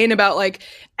insane about like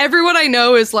everyone I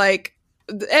know who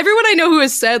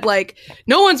has said like,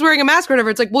 no one's wearing a mask or whatever.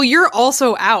 It's like, well, you're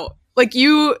also out. Like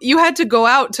you had to go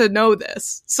out to know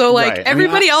this. So like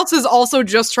everybody else is also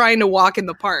just trying to walk in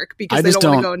the park because they don't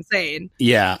want to go insane.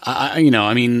 Yeah. I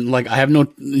mean, like I have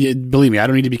believe me, I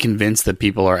don't need to be convinced that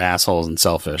people are assholes and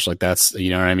selfish. Like that's, you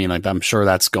know what I mean? Like I'm sure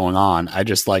that's going on. I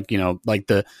just like, you know,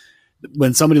 like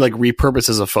when somebody like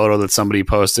repurposes a photo that somebody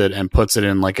posted and puts it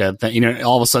in like a thing, you know,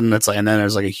 all of a sudden it's like, and then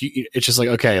there's like it's just like,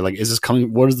 okay, like, is this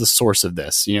coming? What is the source of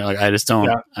this? You know, like I just don't,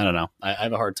 I don't know. I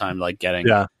have a hard time like getting,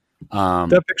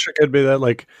 that picture could be that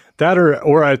like that,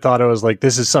 or I thought it was like,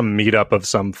 this is some meetup of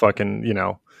some fucking, you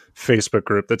know, Facebook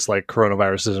group that's like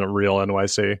coronavirus isn't real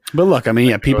NYC. But look, I mean,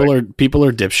 yeah, people are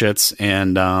dipshits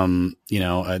and, you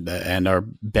know, and are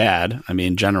bad. I mean,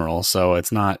 in general. So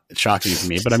it's not shocking to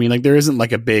me, but I mean, like there isn't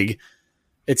like a big,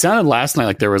 it sounded last night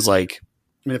like there was like,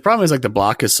 I mean, the problem is like the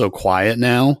block is so quiet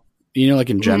now, you know,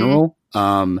 like in general.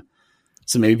 So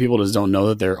maybe people just don't know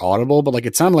that they're audible, but like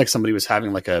it sounded like somebody was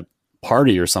having like a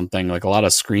party or something, like a lot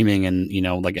of screaming and, you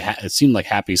know, like it seemed like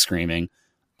happy screaming.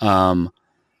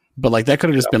 But like that could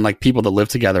have just been like people that live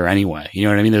together anyway. You know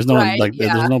what I mean? There's no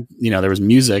there's no, you know, there was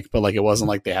music, but like it wasn't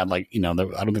like they had like, you know, I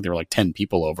don't think there were like 10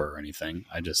 people over or anything.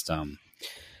 I just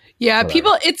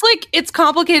people, it's like, it's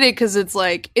complicated because it's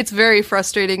like, it's very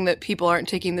frustrating that people aren't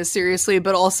taking this seriously,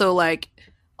 but also like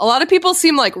a lot of people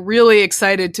seem like really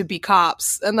excited to be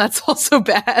cops, and that's also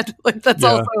bad. Like that's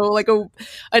also like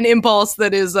an impulse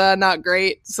that is not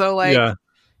great. So like,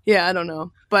 I don't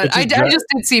know, but I just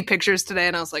did see pictures today,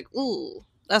 and I was like, ooh,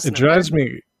 that's it drives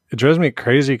me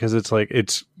crazy because it's like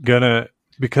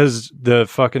because the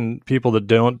fucking people that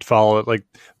don't follow it, like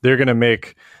they're gonna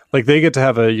make like they get to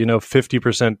have a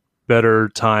 50% better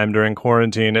time during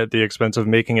quarantine at the expense of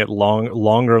making it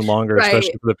longer and longer,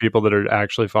 especially for the people that are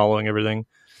actually following everything.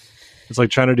 It's like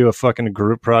trying to do a fucking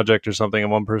group project or something, and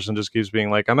one person just keeps being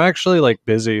like, I'm actually like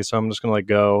busy, so I'm just gonna like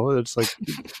go. It's like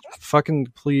fucking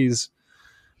please.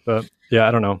 But yeah,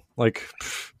 I don't know. Like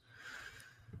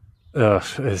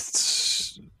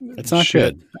it's not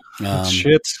shit. Good. It's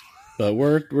shit. But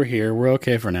we're here. We're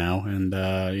okay for now. And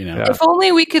you know, if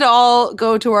only we could all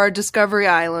go to our Discovery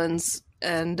Islands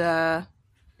and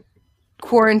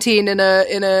quarantine in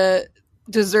a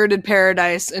deserted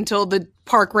paradise until the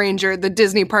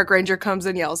Disney park ranger comes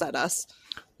and yells at us.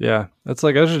 Yeah, that's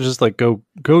like I should just like go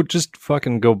just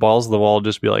fucking go balls to the wall.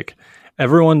 Just be like,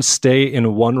 everyone stay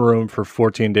in one room for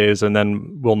 14 days, and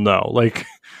then we'll know. Like,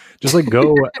 just like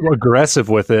go aggressive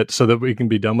with it so that we can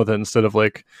be done with it instead of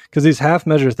like, because these half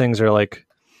measure things are like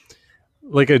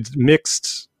a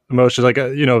mixed emotion. Like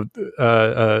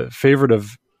a favorite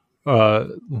of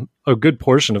a good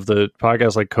portion of the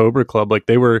podcast, like Cobra Club, like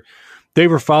they were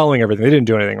following everything. They didn't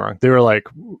do anything wrong. They were like,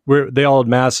 they all had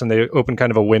masks and they opened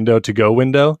kind of a window,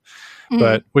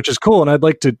 but which is cool. And I'd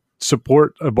like to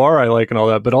support a bar I like and all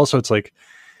that. But also it's like,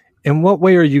 in what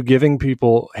way are you giving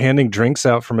people, handing drinks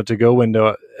out from a to-go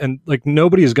window? And like,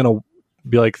 nobody is going to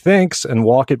be like, thanks, and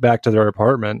walk it back to their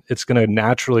apartment. It's going to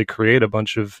naturally create a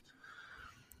bunch of,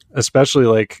 especially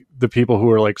like the people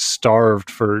who are like starved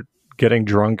for getting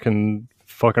drunk and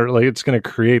fucking like it's going to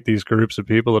create these groups of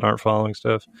people that aren't following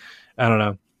stuff. I don't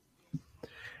know.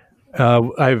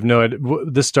 I have no idea.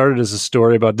 This started as a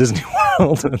story about Disney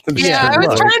World. Yeah, I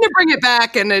was trying to bring it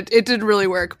back, and it did really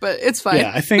work, but it's fine.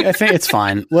 Yeah, I think it's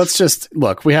fine. Let's just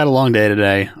look. We had a long day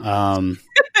today.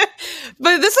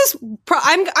 But this is.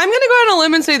 I'm going to go on a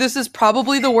limb and say this is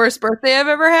probably the worst birthday I've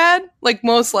ever had. Like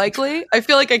most likely, I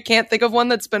feel like I can't think of one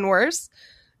that's been worse.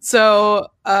 So,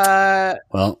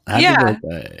 well, happy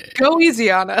birthday. Go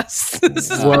easy on us. This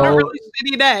has been a really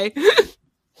shitty day.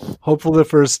 Hopefully the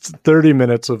first 30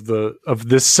 minutes of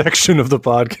this section of the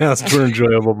podcast were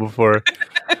enjoyable before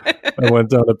I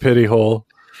went down a pity hole.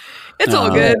 It's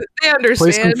all good. They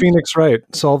understand. Play some Phoenix Wright.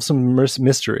 Solve some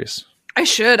mysteries. I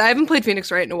should. I haven't played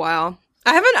Phoenix Wright in a while.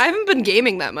 I haven't been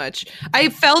gaming that much. I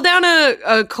fell down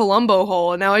a Columbo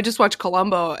hole, and now I just watch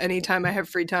Columbo anytime I have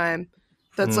free time.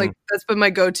 That's that's been my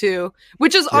go-to,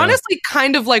 which is honestly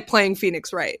kind of like playing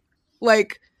Phoenix Wright.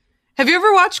 Like, have you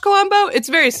ever watched Columbo? It's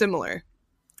very similar.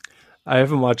 I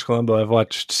haven't watched Columbo. I've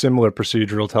watched similar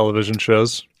procedural television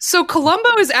shows. So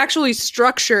Columbo is actually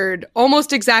structured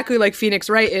almost exactly like Phoenix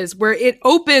Wright is, where it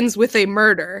opens with a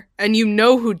murder and you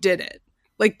know who did it.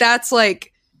 Like that's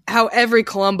like how every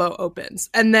Columbo opens.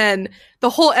 And then the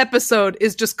whole episode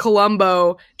is just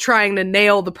Columbo trying to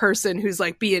nail the person who's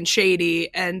like being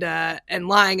shady and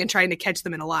lying and trying to catch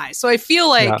them in a lie. So I feel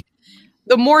like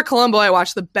the more Columbo I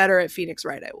watch, the better at Phoenix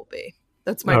Wright I will be.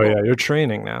 That's my goal. Yeah, you're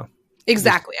training now.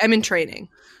 Exactly. I'm in training.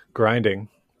 Grinding.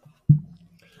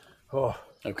 Oh,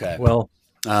 okay. Well,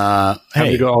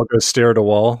 hey, I'll go stare at a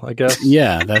wall, I guess.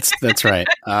 Yeah, that's right.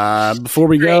 Before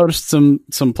we go, just some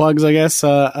plugs, I guess.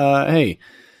 Hey,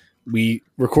 we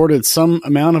recorded some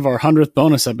amount of our 100th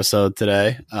bonus episode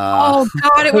today. Oh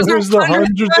God, it was our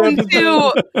 100th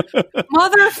too.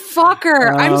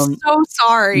 Motherfucker. I'm so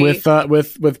sorry.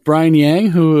 With Brian Yang,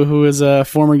 who is a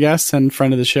former guest and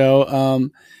friend of the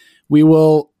show.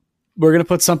 We're going to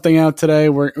put something out today.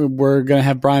 We're going to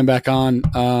have Brian back on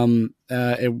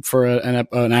for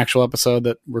an actual episode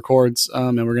that records,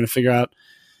 and we're going to figure out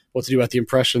what to do about the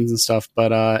impressions and stuff.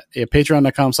 But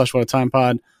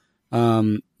patreon.com/whatatimepod.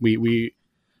 We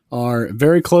are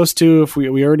very close to, if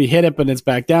we already hit it, but it's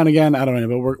back down again. I don't know,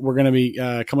 but we're going to be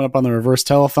coming up on the reverse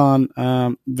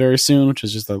telethon very soon, which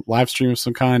is just a live stream of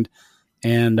some kind.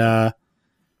 And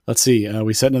let's see.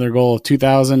 We set another goal of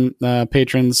 2,000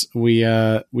 patrons. We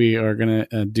are going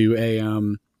to do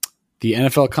the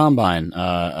NFL Combine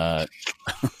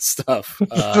stuff.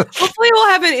 Hopefully, we'll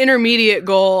have an intermediate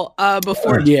goal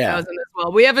before 2,000 as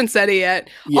well. We haven't said it yet.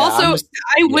 Yeah, also,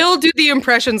 I will do the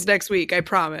impressions next week. I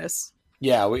promise.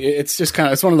 Yeah, it's just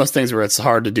it's one of those things where it's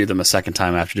hard to do them a second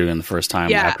time after doing them the first time.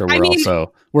 Yeah, after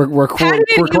we're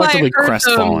collectively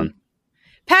crestfallen.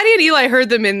 Patty and Eli heard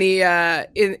them in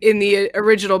the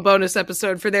original bonus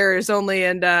episode for There Is Only,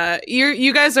 and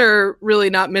you guys are really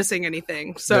not missing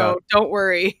anything. So don't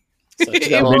worry. So you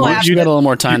got a little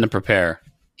more time to prepare.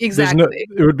 Exactly.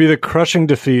 It would be the crushing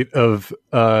defeat of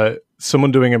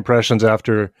someone doing impressions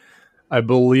after, I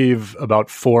believe, about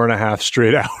 4.5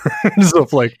 straight hours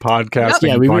of like podcasting.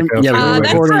 Yep.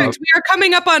 That's correct. We are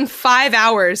coming up on 5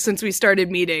 hours since we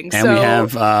started meeting, and we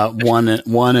have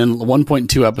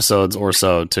 1.2 episodes or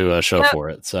so to show for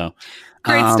it. So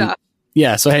great stuff.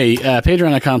 Yeah. So hey,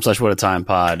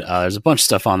 patreon.com/whatatimepod. There's a bunch of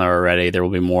stuff on there already. There will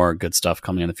be more good stuff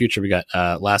coming in the future. We got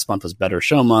last month was Better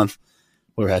Show Month.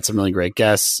 We had some really great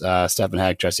guests: Stephen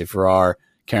Heck, Jesse Farrar,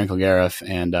 Karen Kilgariff,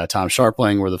 and Tom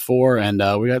Sharpling were the 4, and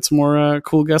we got some more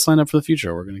cool guests lined up for the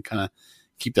future. We're going to kind of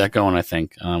keep that going, I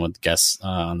think, with guests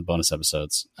on the bonus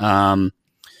episodes. TeePublic,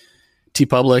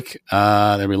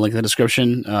 there'll be a link in the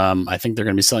description. I think they're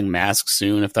going to be selling masks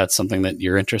soon, if that's something that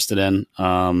you're interested in.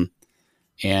 Leave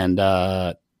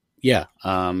us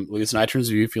an iTunes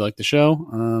review if you like the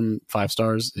show. 5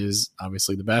 stars is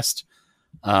obviously the best.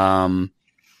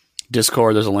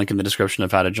 Discord, there's a link in the description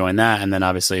of how to join that. And then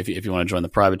obviously if you want to join the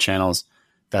private channels,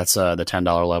 that's the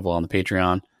 $10 level on the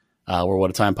Patreon. We're What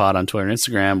a Time Pod on Twitter and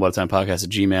Instagram, What a Time Podcast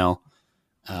at Gmail,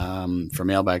 for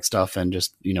mailbag stuff and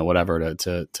just, whatever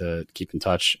to keep in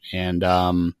touch. And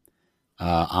I'm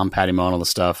Patty Moan, all the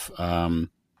stuff. That's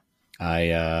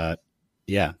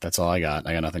all I got.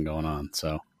 I got nothing going on.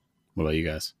 So what about you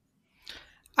guys?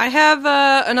 I have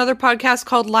another podcast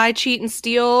called Lie, Cheat, and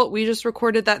Steal. We just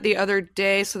recorded that the other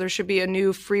day, so there should be a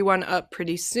new free one up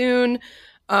pretty soon.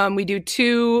 We do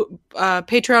 2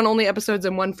 Patreon-only episodes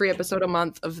and 1 free episode a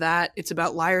month of that. It's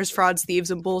about liars, frauds,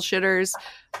 thieves, and bullshitters.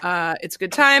 It's a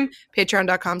good time.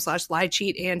 Patreon.com/lie,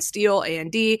 and steal,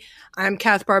 A-N-D. I'm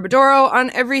Kath Barbadoro on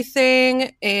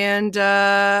everything. And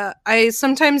I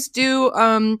sometimes do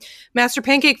Master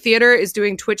Pancake Theater is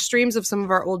doing Twitch streams of some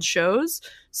of our old shows.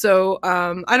 So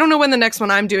I don't know when the next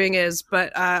one I'm doing is,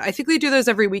 but I think we do those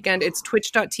every weekend. It's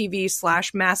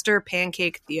twitch.tv/Master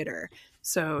Pancake Theater.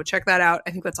 So check that out.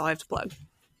 I think that's all I have to plug.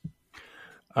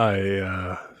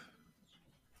 I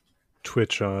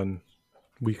Twitch on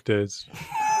weekdays.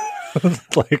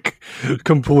 Like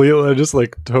completely, I just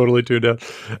like totally tuned out.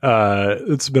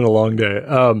 It's been a long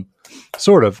day.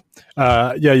 Sort of.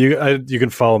 Yeah, you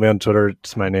can follow me on Twitter.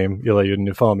 It's my name. You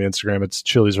can follow me on Instagram. It's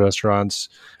Chili's Restaurants.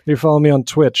 You follow me on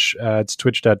Twitch. It's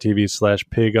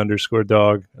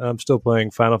twitch.tv/pig_dog. I'm still playing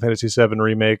Final Fantasy VII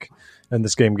Remake and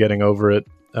this game Getting Over It.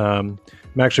 I'm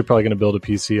actually probably going to build a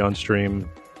PC on stream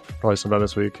probably sometime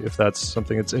this week if that's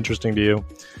something that's interesting to you.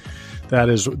 That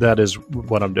is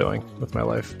what I'm doing with my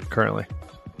life currently.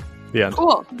 The end.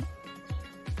 Cool.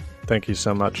 Thank you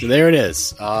so much. There it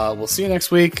is. We'll see you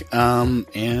next week.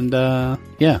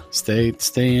 Yeah, stay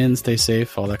in, stay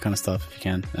safe, all that kind of stuff if you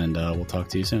can. And we'll talk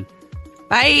to you soon.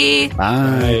 Bye.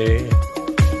 Bye. Bye.